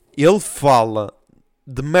 ele fala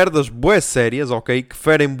de merdas bué sérias, ok? Que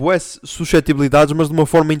ferem bué suscetibilidades, mas de uma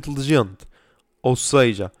forma inteligente. Ou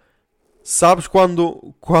seja, sabes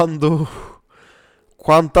quando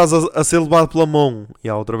estás a ser levado pela mão,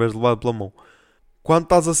 outra vez levado pela mão, quando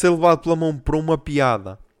estás a ser levado pela mão por uma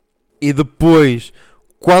piada e depois,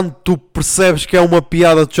 quando tu percebes que é uma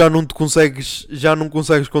piada, tu já não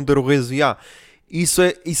consegues conter o riso. Isso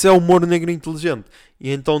é humor negro inteligente. E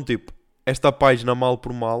então, tipo, esta página Mal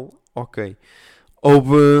por Mal, ok,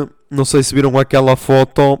 houve, não sei se viram aquela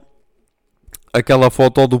foto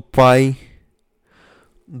do pai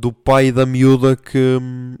e da miúda que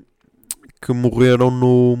morreram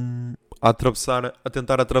a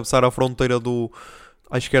tentar atravessar a fronteira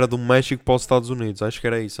acho que era do México para os Estados Unidos, acho que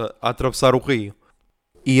era isso, a atravessar o rio.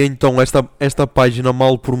 E então esta página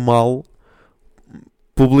Mal por Mal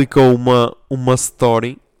publicou uma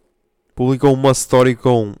story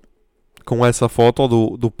com essa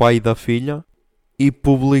foto do pai e da filha, e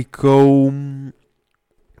publicou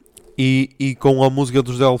e com a música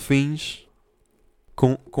dos Delfins,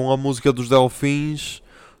 com a música dos Delfins,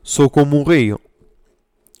 Sou Como um Rio.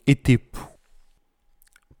 E tipo,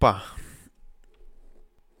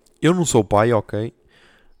 eu não sou pai, ok?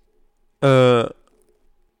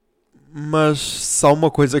 Mas só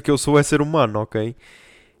uma coisa que eu sou é ser humano, ok?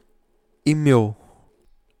 E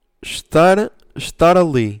estar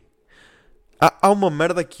ali. Há uma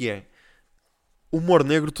merda que é humor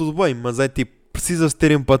negro, tudo bem, mas é tipo, precisas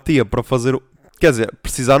ter empatia para fazer. Quer dizer,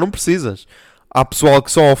 precisar não precisas. Há pessoal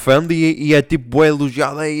que só ofende e é tipo, bué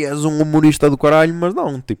elogiado, e és um humorista do caralho, mas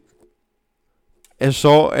não, tipo, é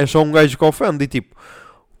só um gajo que ofende. E tipo,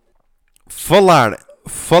 falar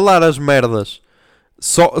as merdas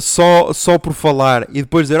só por falar e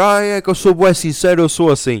depois dizer, é que eu sou bué sincero, eu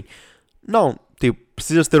sou assim. Não, tipo,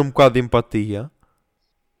 precisas ter um bocado de empatia.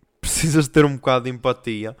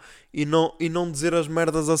 E não dizer as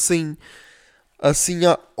merdas assim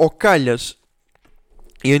ao calhas.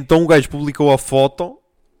 E então o gajo publicou a foto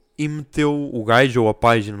e meteu, o gajo ou a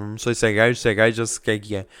página, não sei se é gajo, se é gaja, se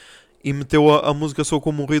que é, e meteu a música Sou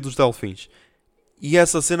Como um Rio dos Delfins. E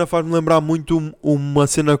essa cena faz-me lembrar muito uma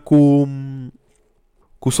cena que o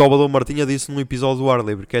Salvador Martinha disse num episódio do Ar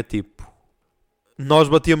Livre, que é tipo, nós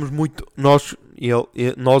batíamos muito, nós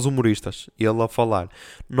humoristas, ele a falar,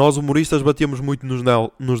 nós humoristas batíamos muito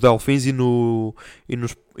nos Delfins e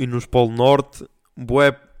nos Polo Norte,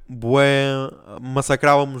 bué,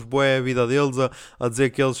 massacrávamos bué a vida deles, a dizer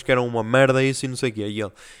que eles que eram uma merda, isso e não sei o quê.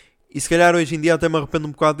 E se calhar hoje em dia até me arrependo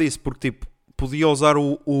um bocado disso, porque tipo, podia usar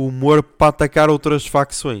o humor para atacar outras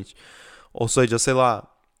facções. Ou seja, sei lá,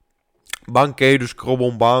 banqueiros que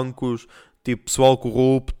roubam bancos, tipo pessoal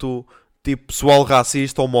corrupto, tipo pessoal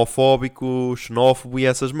racista, homofóbico, xenófobo e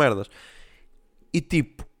essas merdas. E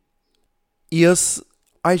tipo, esse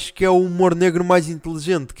acho que é o humor negro mais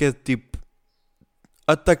inteligente, que é tipo,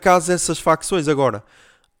 atacares essas facções. Agora,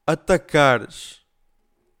 atacares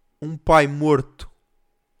um pai morto,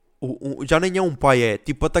 já nem é um pai, é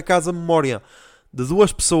tipo, atacares a memória de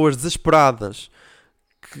duas pessoas desesperadas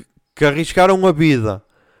que arriscaram a vida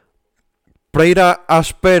para ir à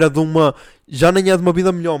espera de uma, já nem é de uma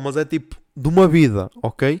vida melhor, mas é tipo de uma vida,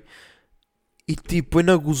 ok? E tipo,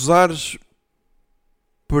 ainda gozares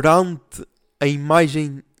perante a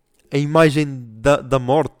imagem da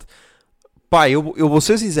morte. Pá, eu vou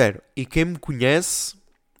ser sincero, e quem me conhece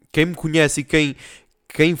e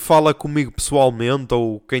quem fala comigo pessoalmente,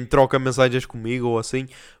 ou quem troca mensagens comigo, ou assim,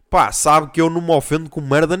 pá, sabe que eu não me ofendo com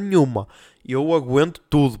merda nenhuma. Eu aguento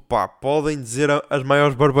tudo, pá. Podem dizer as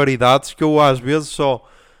maiores barbaridades que eu às vezes só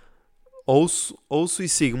ouço e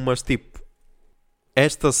sigo, mas tipo,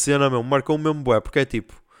 esta cena, meu, marcou mesmo bué, porque é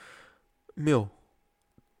tipo, meu,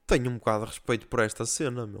 tenho um bocado de respeito por esta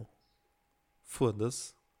cena, meu.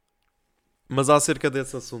 Foda-se. Mas acerca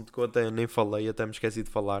desse assunto que eu até nem falei, até me esqueci de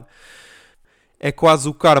falar, é quase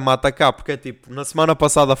o karma a atacar, porque é tipo, na semana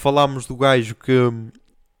passada falámos do gajo que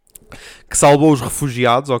salvou os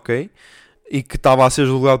refugiados, ok? E que estava a ser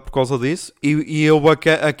julgado por causa disso, e houve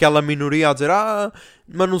aquela minoria a dizer,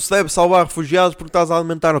 mas não se deve salvar refugiados porque estás a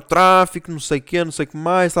alimentar o tráfico, não sei o quê, não sei o que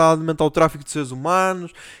mais, estás a alimentar o tráfico de seres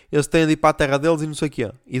humanos, eles têm de ir para a terra deles e não sei o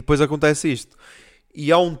quê. E depois acontece isto.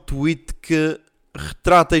 E há um tweet que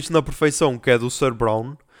retrata isto na perfeição, que é do Sir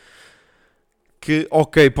Brown, que,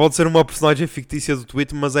 ok, pode ser uma personagem fictícia do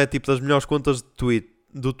Twitter, mas é tipo das melhores contas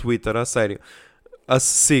do Twitter, a sério.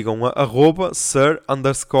 Sigam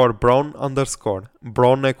 @Sir_Brown_.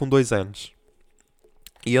 Brown é com 2 N's.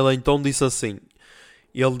 E ele então disse assim,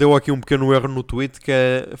 ele deu aqui um pequeno erro no tweet, que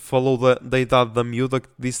falou da idade da miúda, que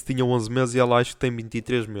disse que tinha 11 meses e ela acho que tem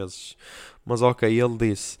 23 meses. Mas ok, ele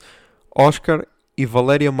disse Oscar e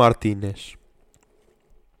Valéria Martínez,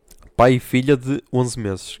 pai e filha de 11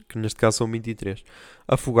 meses, que neste caso são 23,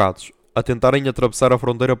 afogados, a tentarem atravessar a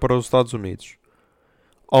fronteira para os Estados Unidos.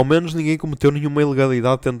 Ao menos ninguém cometeu nenhuma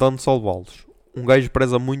ilegalidade tentando salvá-los. Um gajo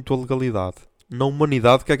preza muito a legalidade. Na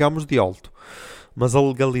humanidade cagamos de alto, mas a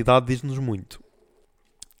legalidade diz-nos muito.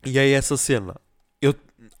 E é essa cena.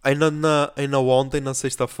 Ainda ontem, na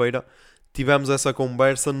sexta-feira, tivemos essa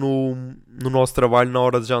conversa no nosso trabalho, na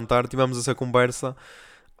hora de jantar, tivemos essa conversa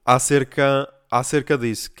acerca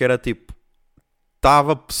disso, que era tipo,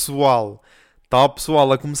 estava pessoal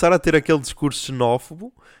a começar a ter aquele discurso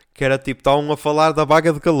xenófobo, que era tipo, estavam a falar da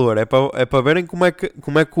vaga de calor, é para verem como é que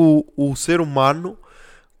o ser humano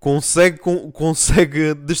consegue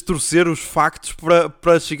distorcer os factos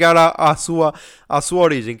para chegar à sua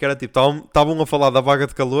origem, que era tipo, estavam a falar da vaga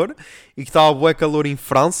de calor e que estava bué calor em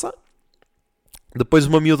França. Depois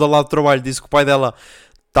uma miúda lá do trabalho disse que o pai dela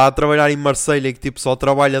está a trabalhar em Marselha e que tipo só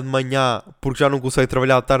trabalha de manhã porque já não consegue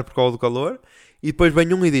trabalhar à tarde por causa do calor. E depois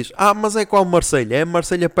vem um e diz, mas é qual Marselha? É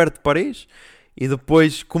Marselha perto de Paris? E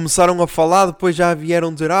depois começaram a falar, depois já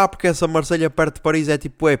vieram dizer, porque essa Marselha perto de Paris é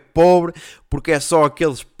tipo, é pobre, porque é só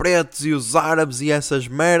aqueles pretos e os árabes e essas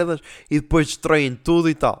merdas, e depois destroem tudo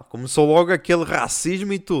e tal. Começou logo aquele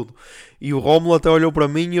racismo e tudo. E o Rómulo até olhou para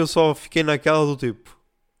mim e eu só fiquei naquela do tipo,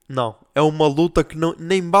 não, é uma luta que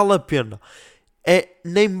nem vale a pena.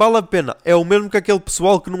 Nem vale a pena. É o mesmo que aquele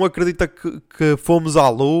pessoal que não acredita que fomos à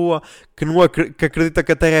Lua, que acredita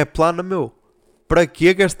que a Terra é plana, meu. Para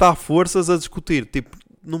que gastar forças a discutir? Tipo,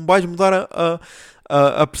 não vais mudar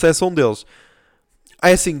a percepção deles.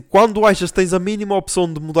 É assim, quando achas que tens a mínima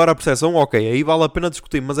opção de mudar a percepção, ok, aí vale a pena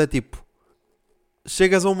discutir, mas é tipo,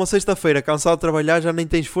 chegas a uma sexta-feira cansado de trabalhar, já nem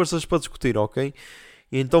tens forças para discutir, ok?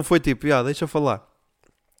 E então foi tipo, deixa falar.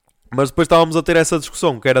 Mas depois estávamos a ter essa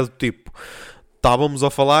discussão, que era do tipo, estávamos a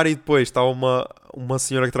falar e depois estava uma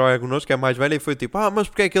senhora que trabalha connosco, que é mais velha, e foi tipo, mas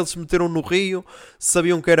porque é que eles se meteram no rio,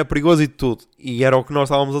 sabiam que era perigoso e tudo. E era o que nós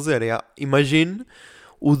estávamos a dizer. Imagine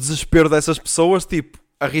o desespero dessas pessoas, tipo,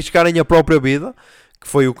 arriscarem a própria vida, que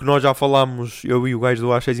foi o que nós já falámos, eu e o gajo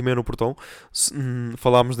do às 6h30 no portão,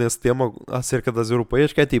 falámos nesse tema acerca das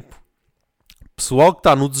europeias, que é tipo, pessoal que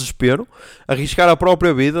está no desespero, arriscar a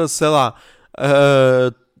própria vida, sei lá,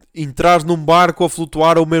 entrares num barco a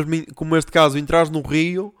flutuar, ou mesmo, como neste caso, entrares no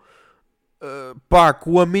rio,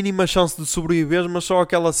 com a mínima chance de sobreviver, mas só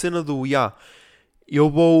aquela cena do eu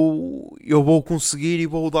vou conseguir e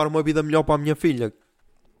vou dar uma vida melhor para a minha filha.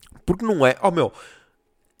 Porque não é,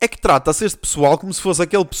 é que trata-se este pessoal como se fosse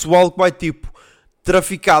aquele pessoal que vai tipo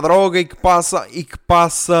traficar droga e que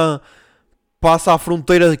passa passa à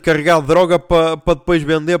fronteira carregado de droga para depois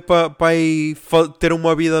vender para ir ter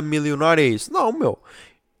uma vida milionária. É isso? Não, meu.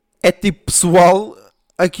 É tipo pessoal.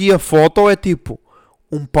 Aqui a foto é tipo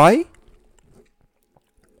um pai,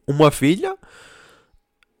 uma filha,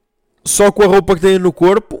 só com a roupa que tem no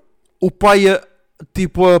corpo. O pai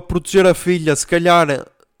tipo a proteger a filha, se calhar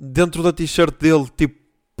dentro da t-shirt dele, tipo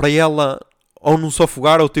para ela ou não se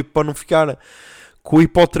afogar ou tipo para não ficar com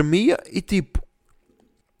hipotermia. E tipo,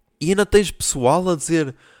 e ainda tens pessoal a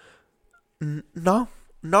dizer não,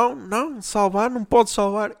 salvar, não pode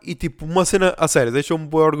salvar. E tipo, uma cena, a sério, deixou-me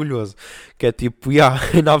bem orgulhoso. Que é tipo,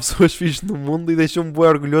 ainda há pessoas fixas no mundo e deixou-me bem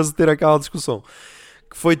orgulhoso de ter aquela discussão.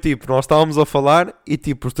 Que foi tipo, nós estávamos a falar e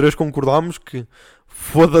tipo, os três concordámos que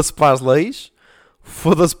foda-se para as leis,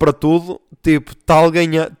 foda-se para tudo. Tipo, está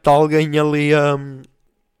alguém ali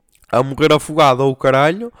a morrer afogado ou o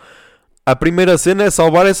caralho. A primeira cena é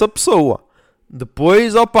salvar essa pessoa.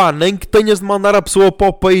 Depois, nem que tenhas de mandar a pessoa para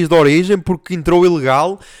o país de origem porque entrou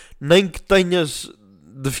ilegal, nem que tenhas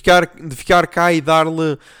de ficar cá e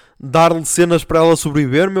dar-lhe cenas para ela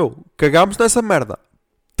sobreviver, meu, cagamos nessa merda.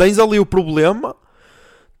 Tens ali o problema,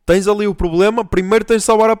 primeiro tens de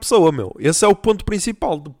salvar a pessoa, meu. Esse é o ponto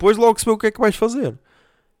principal. Depois logo se vê o que é que vais fazer.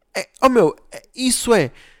 Isso é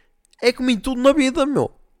como em tudo na vida, meu.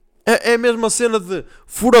 É a mesma cena de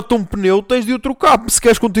fura-te um pneu, tens de o trocar. Se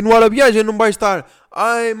queres continuar a viagem, não vais estar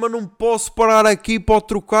mas não posso parar aqui para o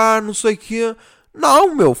trocar, não sei o quê.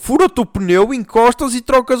 Não, meu, fura-te o pneu, encostas e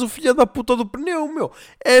trocas o filho da puta do pneu, meu.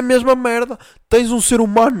 É a mesma merda. Tens um ser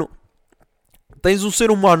humano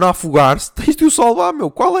a afogar-se, tens de o salvar,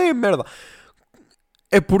 meu. Qual é a merda?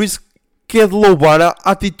 É por isso que é de louvar a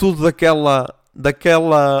atitude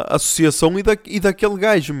daquela associação e daquele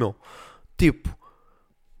gajo, meu. Tipo,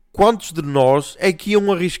 quantos de nós é que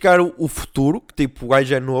iam arriscar o futuro, que tipo, o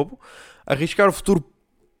gajo é novo, arriscar o futuro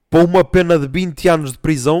para uma pena de 20 anos de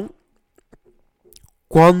prisão,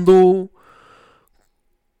 quando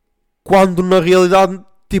na realidade,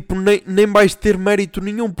 tipo, nem vais ter mérito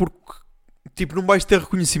nenhum, porque, tipo, não vais ter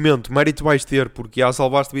reconhecimento. Mérito vais ter, porque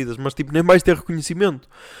salvaste vidas, mas, tipo, nem vais ter reconhecimento.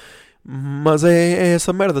 Mas é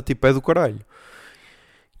essa merda, tipo, é do caralho.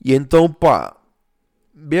 E então,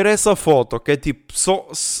 ver essa foto que é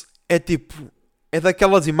tipo, é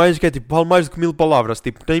daquelas imagens que é tipo, vale mais do que 1000 palavras,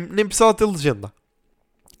 tipo, nem precisava ter legenda,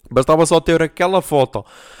 bastava só ter aquela foto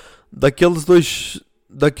daqueles dois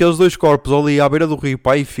corpos ali à beira do rio,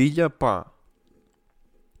 pai e filha,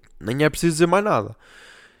 nem é preciso dizer mais nada.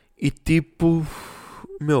 E tipo,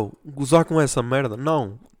 meu, gozar com essa merda,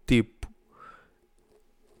 não, tipo,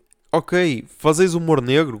 ok, fazeis humor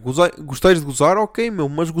negro, gostais de gozar, ok, meu,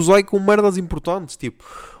 mas gozai com merdas importantes, tipo,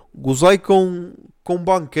 gozai com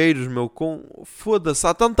banqueiros, meu, foda-se,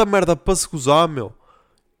 há tanta merda para se gozar, meu.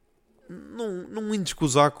 Não indes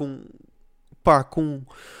gozar com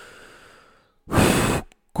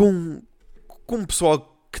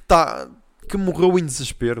pessoal que morreu em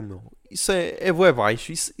desespero, meu. Isso é bué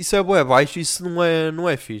baixo, isso é bué baixo, isso não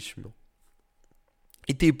é fixe, meu.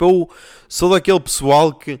 E tipo, eu sou daquele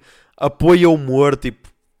pessoal que apoia o humor, tipo,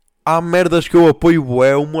 há merdas que eu apoio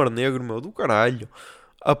bué, humor negro, meu, do caralho.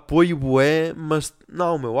 Apoio bué, mas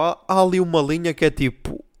não, meu, há ali uma linha que é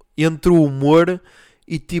tipo, entre o humor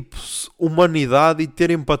e tipo, humanidade e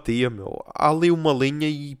ter empatia, meu. Há ali uma linha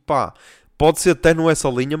e pode ser até não essa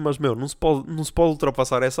linha, mas meu, não se pode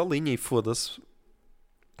ultrapassar essa linha e foda-se.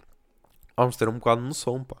 Vamos ter um bocado de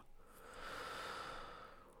noção,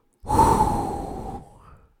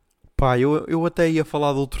 eu até ia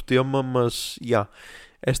falar de outro tema, mas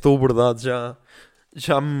esta oberdade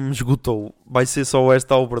já me esgotou. Vai ser só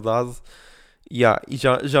esta oberdade e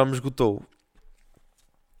já me esgotou.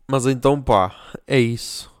 Mas então é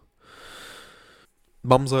isso.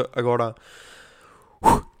 Vamos agora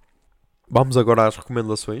às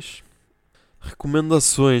recomendações.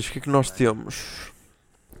 Recomendações, o que é que nós temos?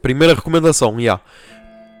 Primeira recomendação,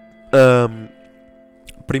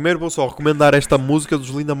 primeiro vou só recomendar esta música dos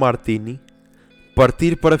Linda Martini,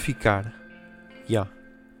 Partir para Ficar.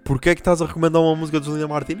 Porquê é que estás a recomendar uma música dos Linda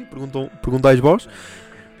Martini? Perguntais vós.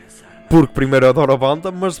 Porque primeiro eu adoro a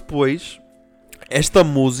banda, mas depois esta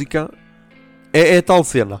música é tal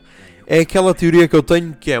cena. É aquela teoria que eu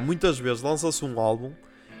tenho que é, muitas vezes lança-se um álbum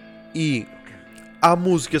e há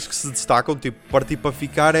músicas que se destacam, tipo Partir para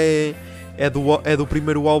Ficar é do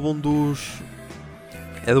primeiro álbum dos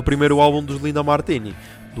Linda Martini,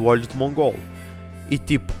 do Olhos de Mongol. E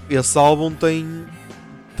tipo, esse álbum tem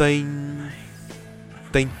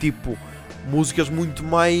tipo músicas muito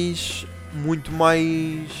mais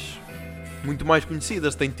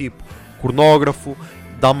conhecidas. Tem tipo Cornógrafo,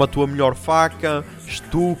 Dá-me a Tua Melhor Faca,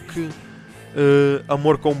 Stuque,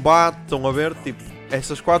 Amor Combate, estão a ver? Tipo,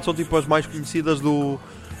 essas 4 são tipo as mais conhecidas do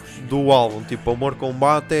álbum. Tipo, Amor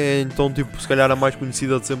Combate é então tipo se calhar a mais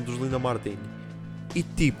conhecida de sempre dos Linda Martini. E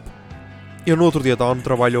tipo, eu no outro dia estava no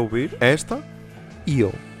trabalho a ouvir esta e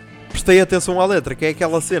eu prestei atenção à letra, que é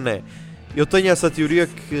aquela cena. Eu tenho essa teoria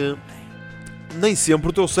que nem sempre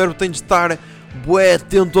o teu cérebro tem de estar bué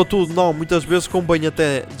atento a tudo. Não, muitas vezes convém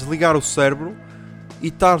até desligar o cérebro e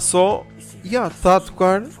estar só, está a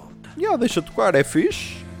tocar, deixa tocar, é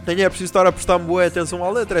fixe. Nem é preciso estar a prestar bué atenção à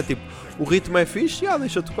letra, é tipo, o ritmo é fixe,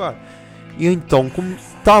 deixa tocar. E então, como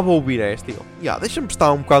estava a ouvir esta, eu, deixa-me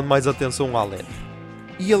prestar um bocado mais atenção à letra.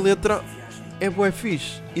 E a letra é bué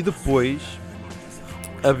fixe. E depois,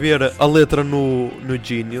 a ver a letra no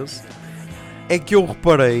Genius, é que eu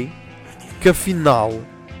reparei que afinal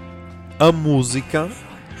a música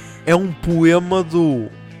é um poema do...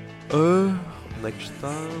 onde é que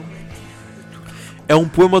está? É um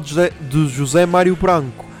poema de José Mário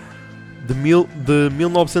Branco, de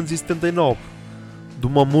 1979, de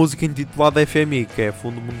uma música intitulada FMI, que é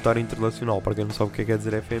Fundo Monetário Internacional, para quem não sabe o que quer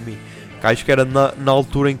dizer FMI. Que acho que era na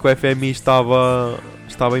altura em que o FMI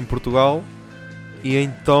estava em Portugal, e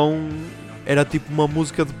então era tipo uma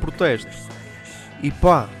música de protesto. E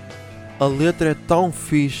pá, a letra é tão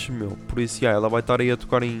fixe, meu. Por isso, ela vai estar aí a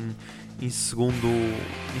tocar em segundo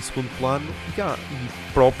plano. E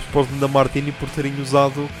próprios para o Linda Martini por terem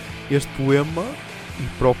usado este poema, e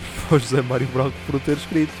próprios para o José Mário Branco por o ter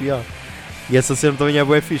escrito. E essa cena também é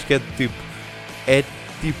bem fixe, que é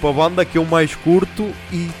tipo a banda que eu mais curto,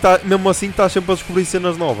 e mesmo assim está sempre a descobrir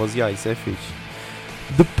cenas novas. Isso é fixe.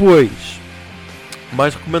 Depois,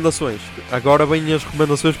 mais recomendações. Agora vêm as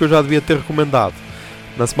recomendações que eu já devia ter recomendado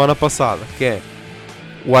na semana passada, que é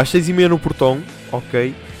o Às 6:30 no Portão,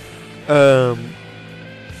 ok?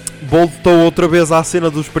 Voltou outra vez à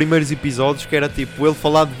cena dos primeiros episódios, que era tipo ele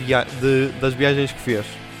falar das viagens que fez.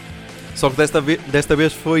 Só que desta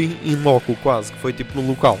vez foi in loco, quase, que foi tipo no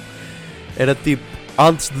local. Era tipo,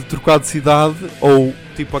 antes de trocar de cidade, ou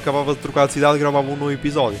tipo acabava de trocar de cidade e gravava um novo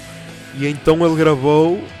episódio. E então ele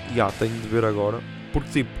gravou, tenho de ver agora, porque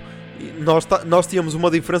tipo, nós tínhamos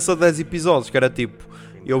uma diferença de 10 episódios, que era tipo,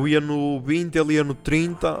 eu ia no 20, ele ia no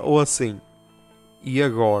 30, ou assim. E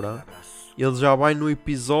agora, ele já vai no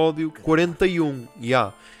episódio 41,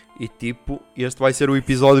 e tipo, este vai ser o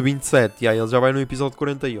episódio 27, ele já vai no episódio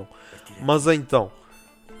 41. Mas então,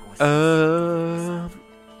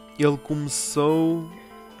 ele começou,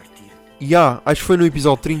 acho que foi no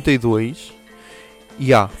episódio 32,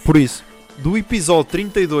 por isso, do episódio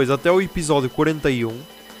 32 até o episódio 41,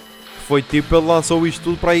 foi tipo, ele lançou isto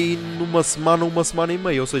tudo para aí numa semana e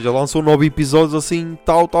meia, ou seja, lançou 9 episódios assim,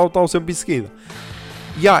 tal, sempre em seguida.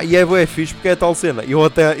 E é bem fixe porque é tal cena. Eu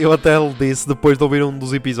até lhe disse, depois de ouvir um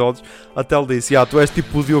dos episódios, até lhe disse, tu és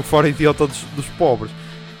tipo o Diogo Faro idiota dos pobres.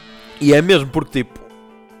 E é mesmo porque tipo,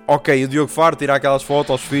 ok, o Diogo Faro tira aquelas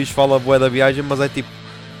fotos fixe, fala bué da viagem, mas é tipo,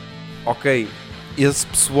 ok, esse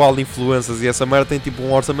pessoal de influências e essa merda tem tipo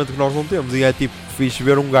um orçamento que nós não temos. E é tipo fixe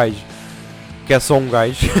ver um gajo, que é só um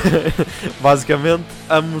gajo, basicamente,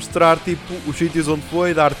 a mostrar tipo os sítios onde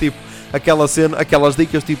foi, dar tipo aquela cena, aquelas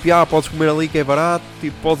dicas tipo, podes comer ali que é barato,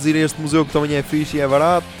 tipo, podes ir a este museu que também é fixe e é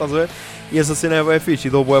barato, estás a ver? E essa cena é bem fixe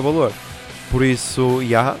e dou bué valor. Por isso,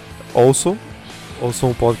 ouçam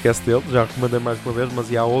o podcast dele, já recomendei mais uma vez,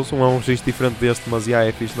 mas ouçam, é um registro diferente deste, mas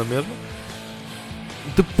é fixe na mesma.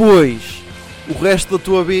 Depois, o resto da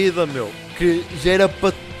tua vida, que já era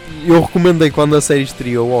para... Eu recomendei quando a série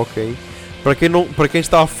estreou, ok? Para quem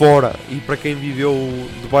está fora e para quem viveu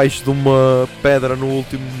debaixo de uma pedra no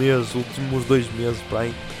último mês, últimos 2 meses, para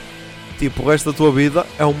aí, tipo, o resto da tua vida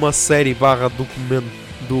é uma série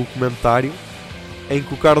 / documentário em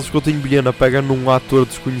que o Carlos Coutinho Vilhena pega num ator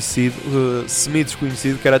desconhecido,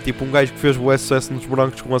 semi-desconhecido, que era tipo um gajo que fez bué sucesso nos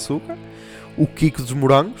Morangos com Açúcar, o Kiko dos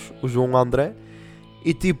Morangos, o João André,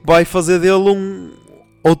 e tipo vai fazer dele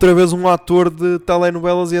outra vez um ator de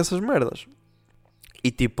telenovelas e essas merdas. E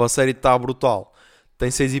tipo, a série está brutal. Tem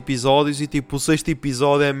 6 episódios e tipo, o 6º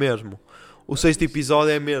episódio é mesmo.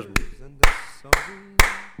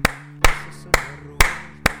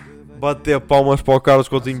 Bater palmas para o Carlos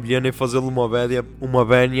Coutinho Vilhena e fazê-lo uma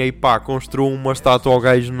vénia e construa uma estátua ao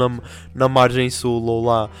gajo na margem sul ou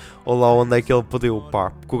lá onde é que ele pediu,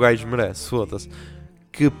 porque o gajo merece, foda-se.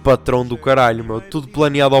 Que patrão do caralho, tudo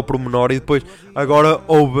planeado ao pormenor. E depois, agora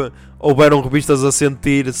houveram revistas a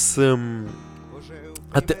sentir-se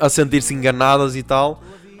enganadas e tal.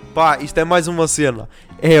 Isto é mais uma cena.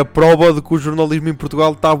 É a prova de que o jornalismo em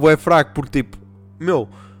Portugal está bué fraco. Porque tipo,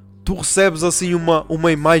 tu recebes assim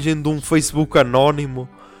uma imagem de um Facebook anónimo,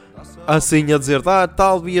 assim a dizer,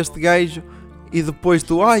 tal, vi este gajo e depois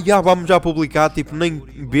tu, vamos já publicar, tipo, nem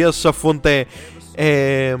vês se a fonte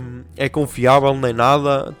é confiável nem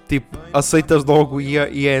nada, tipo, aceitas logo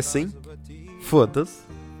e é assim, foda-se.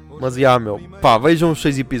 Mas meu, pá, vejam os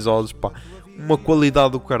 6 episódios, pá, uma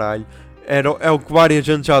qualidade do caralho. É o que várias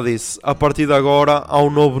gente já disse, a partir de agora há um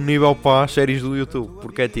novo nível para as séries do YouTube,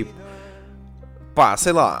 porque é tipo, pá,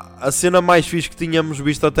 sei lá, a cena mais fixe que tínhamos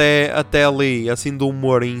visto até ali, assim, do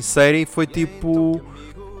humor em série, foi tipo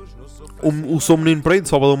o Sou Menino para aí de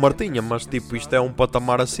Salvador Martinha, mas tipo, isto é um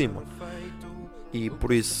patamar acima. E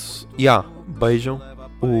por isso, beijam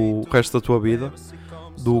o resto da tua vida,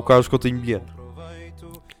 do Carlos Coutinho Vilhena.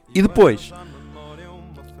 E depois,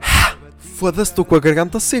 foda-se, estou com a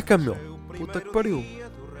garganta seca, meu. Puta que pariu.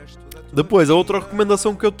 Depois, a outra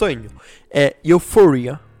recomendação que eu tenho é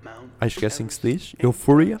Euphoria. Acho que é assim que se diz.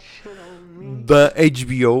 Euphoria. Da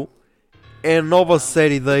HBO. É a nova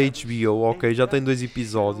série da HBO, ok? Já tem 2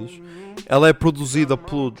 episódios. Ela é produzida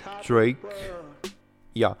pelo Drake.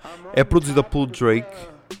 É produzida pelo Drake.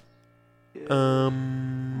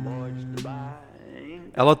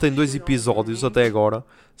 Ela tem 2 episódios até agora.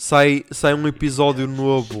 Sai um episódio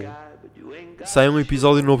novo. Sai um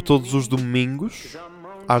episódio novo todos os domingos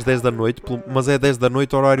às 10 da noite, mas é 10 da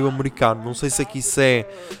noite horário americano. Não sei se aqui sai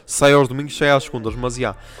aos domingos, sai às segundas, mas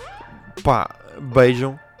pá,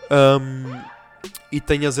 beijam. E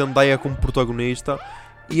tem a Zendaya como protagonista.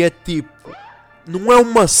 E é tipo, não é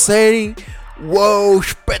uma série uau,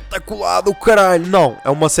 espetacular do caralho. Não,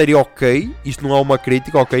 é uma série ok. Isto não é uma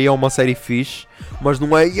crítica, ok? É uma série fixe. Mas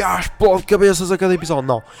não é, explode cabeças a cada episódio.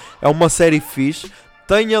 Não, é uma série fixe.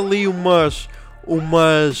 Tem ali umas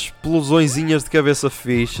explosõezinhas de cabeça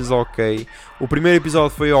fixes, ok. O primeiro episódio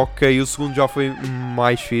foi ok, o segundo já foi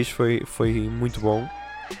mais fixe, foi muito bom.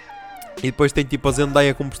 E depois tem tipo a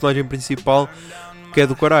Zendaya como personagem principal, que é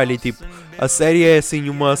do caralho. E tipo, a série é assim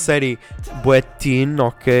uma série bué teen,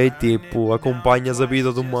 ok. Tipo, acompanhas a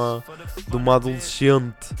vida de uma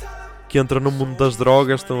adolescente que entra no mundo das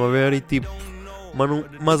drogas, estão a ver? E tipo,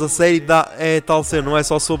 mas a série é tal cena, não é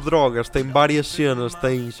só sobre drogas, tem várias cenas,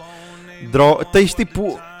 tens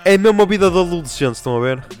tipo, é mesmo a vida de adolescentes, estão a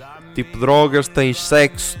ver? Tipo, drogas, tens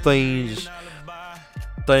sexo, tens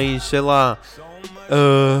sei lá,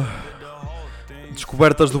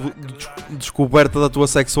 descoberta da tua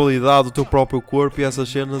sexualidade, do teu próprio corpo e essas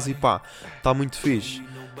cenas, e pá, está muito fixe.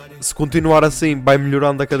 Se continuar assim, vai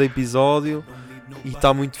melhorando a cada episódio. E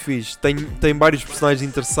está muito fixe. Tem vários personagens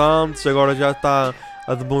interessantes. Agora já está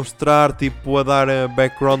a demonstrar, tipo, a dar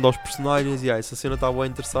background aos personagens. E essa cena está bem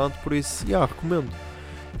interessante. Por isso, recomendo.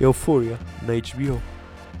 Euphoria, na HBO.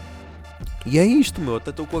 E é isto, meu. Até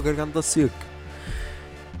estou com a garganta seca.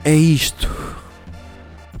 É isto.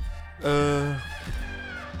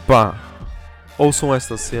 Pá. Ouçam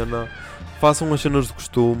esta cena. Façam as cenas de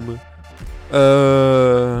costume.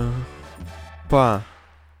 Pá.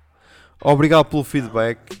 Obrigado pelo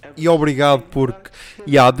feedback e obrigado porque,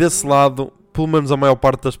 desse lado, pelo menos a maior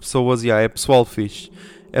parte das pessoas, é pessoal fixe.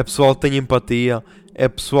 É pessoal que tem empatia, é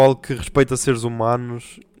pessoal que respeita seres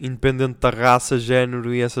humanos, independente da raça,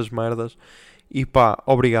 género e essas merdas. E pá,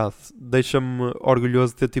 obrigado. Deixa-me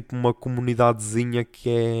orgulhoso de ter tipo uma comunidadezinha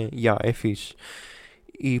que é fixe.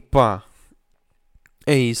 E pá,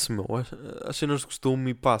 é isso, meu. As cenas de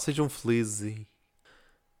costume, e pá, sejam felizes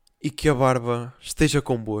e que a barba esteja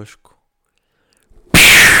convosco.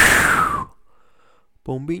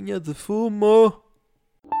 Bombinha de fumo.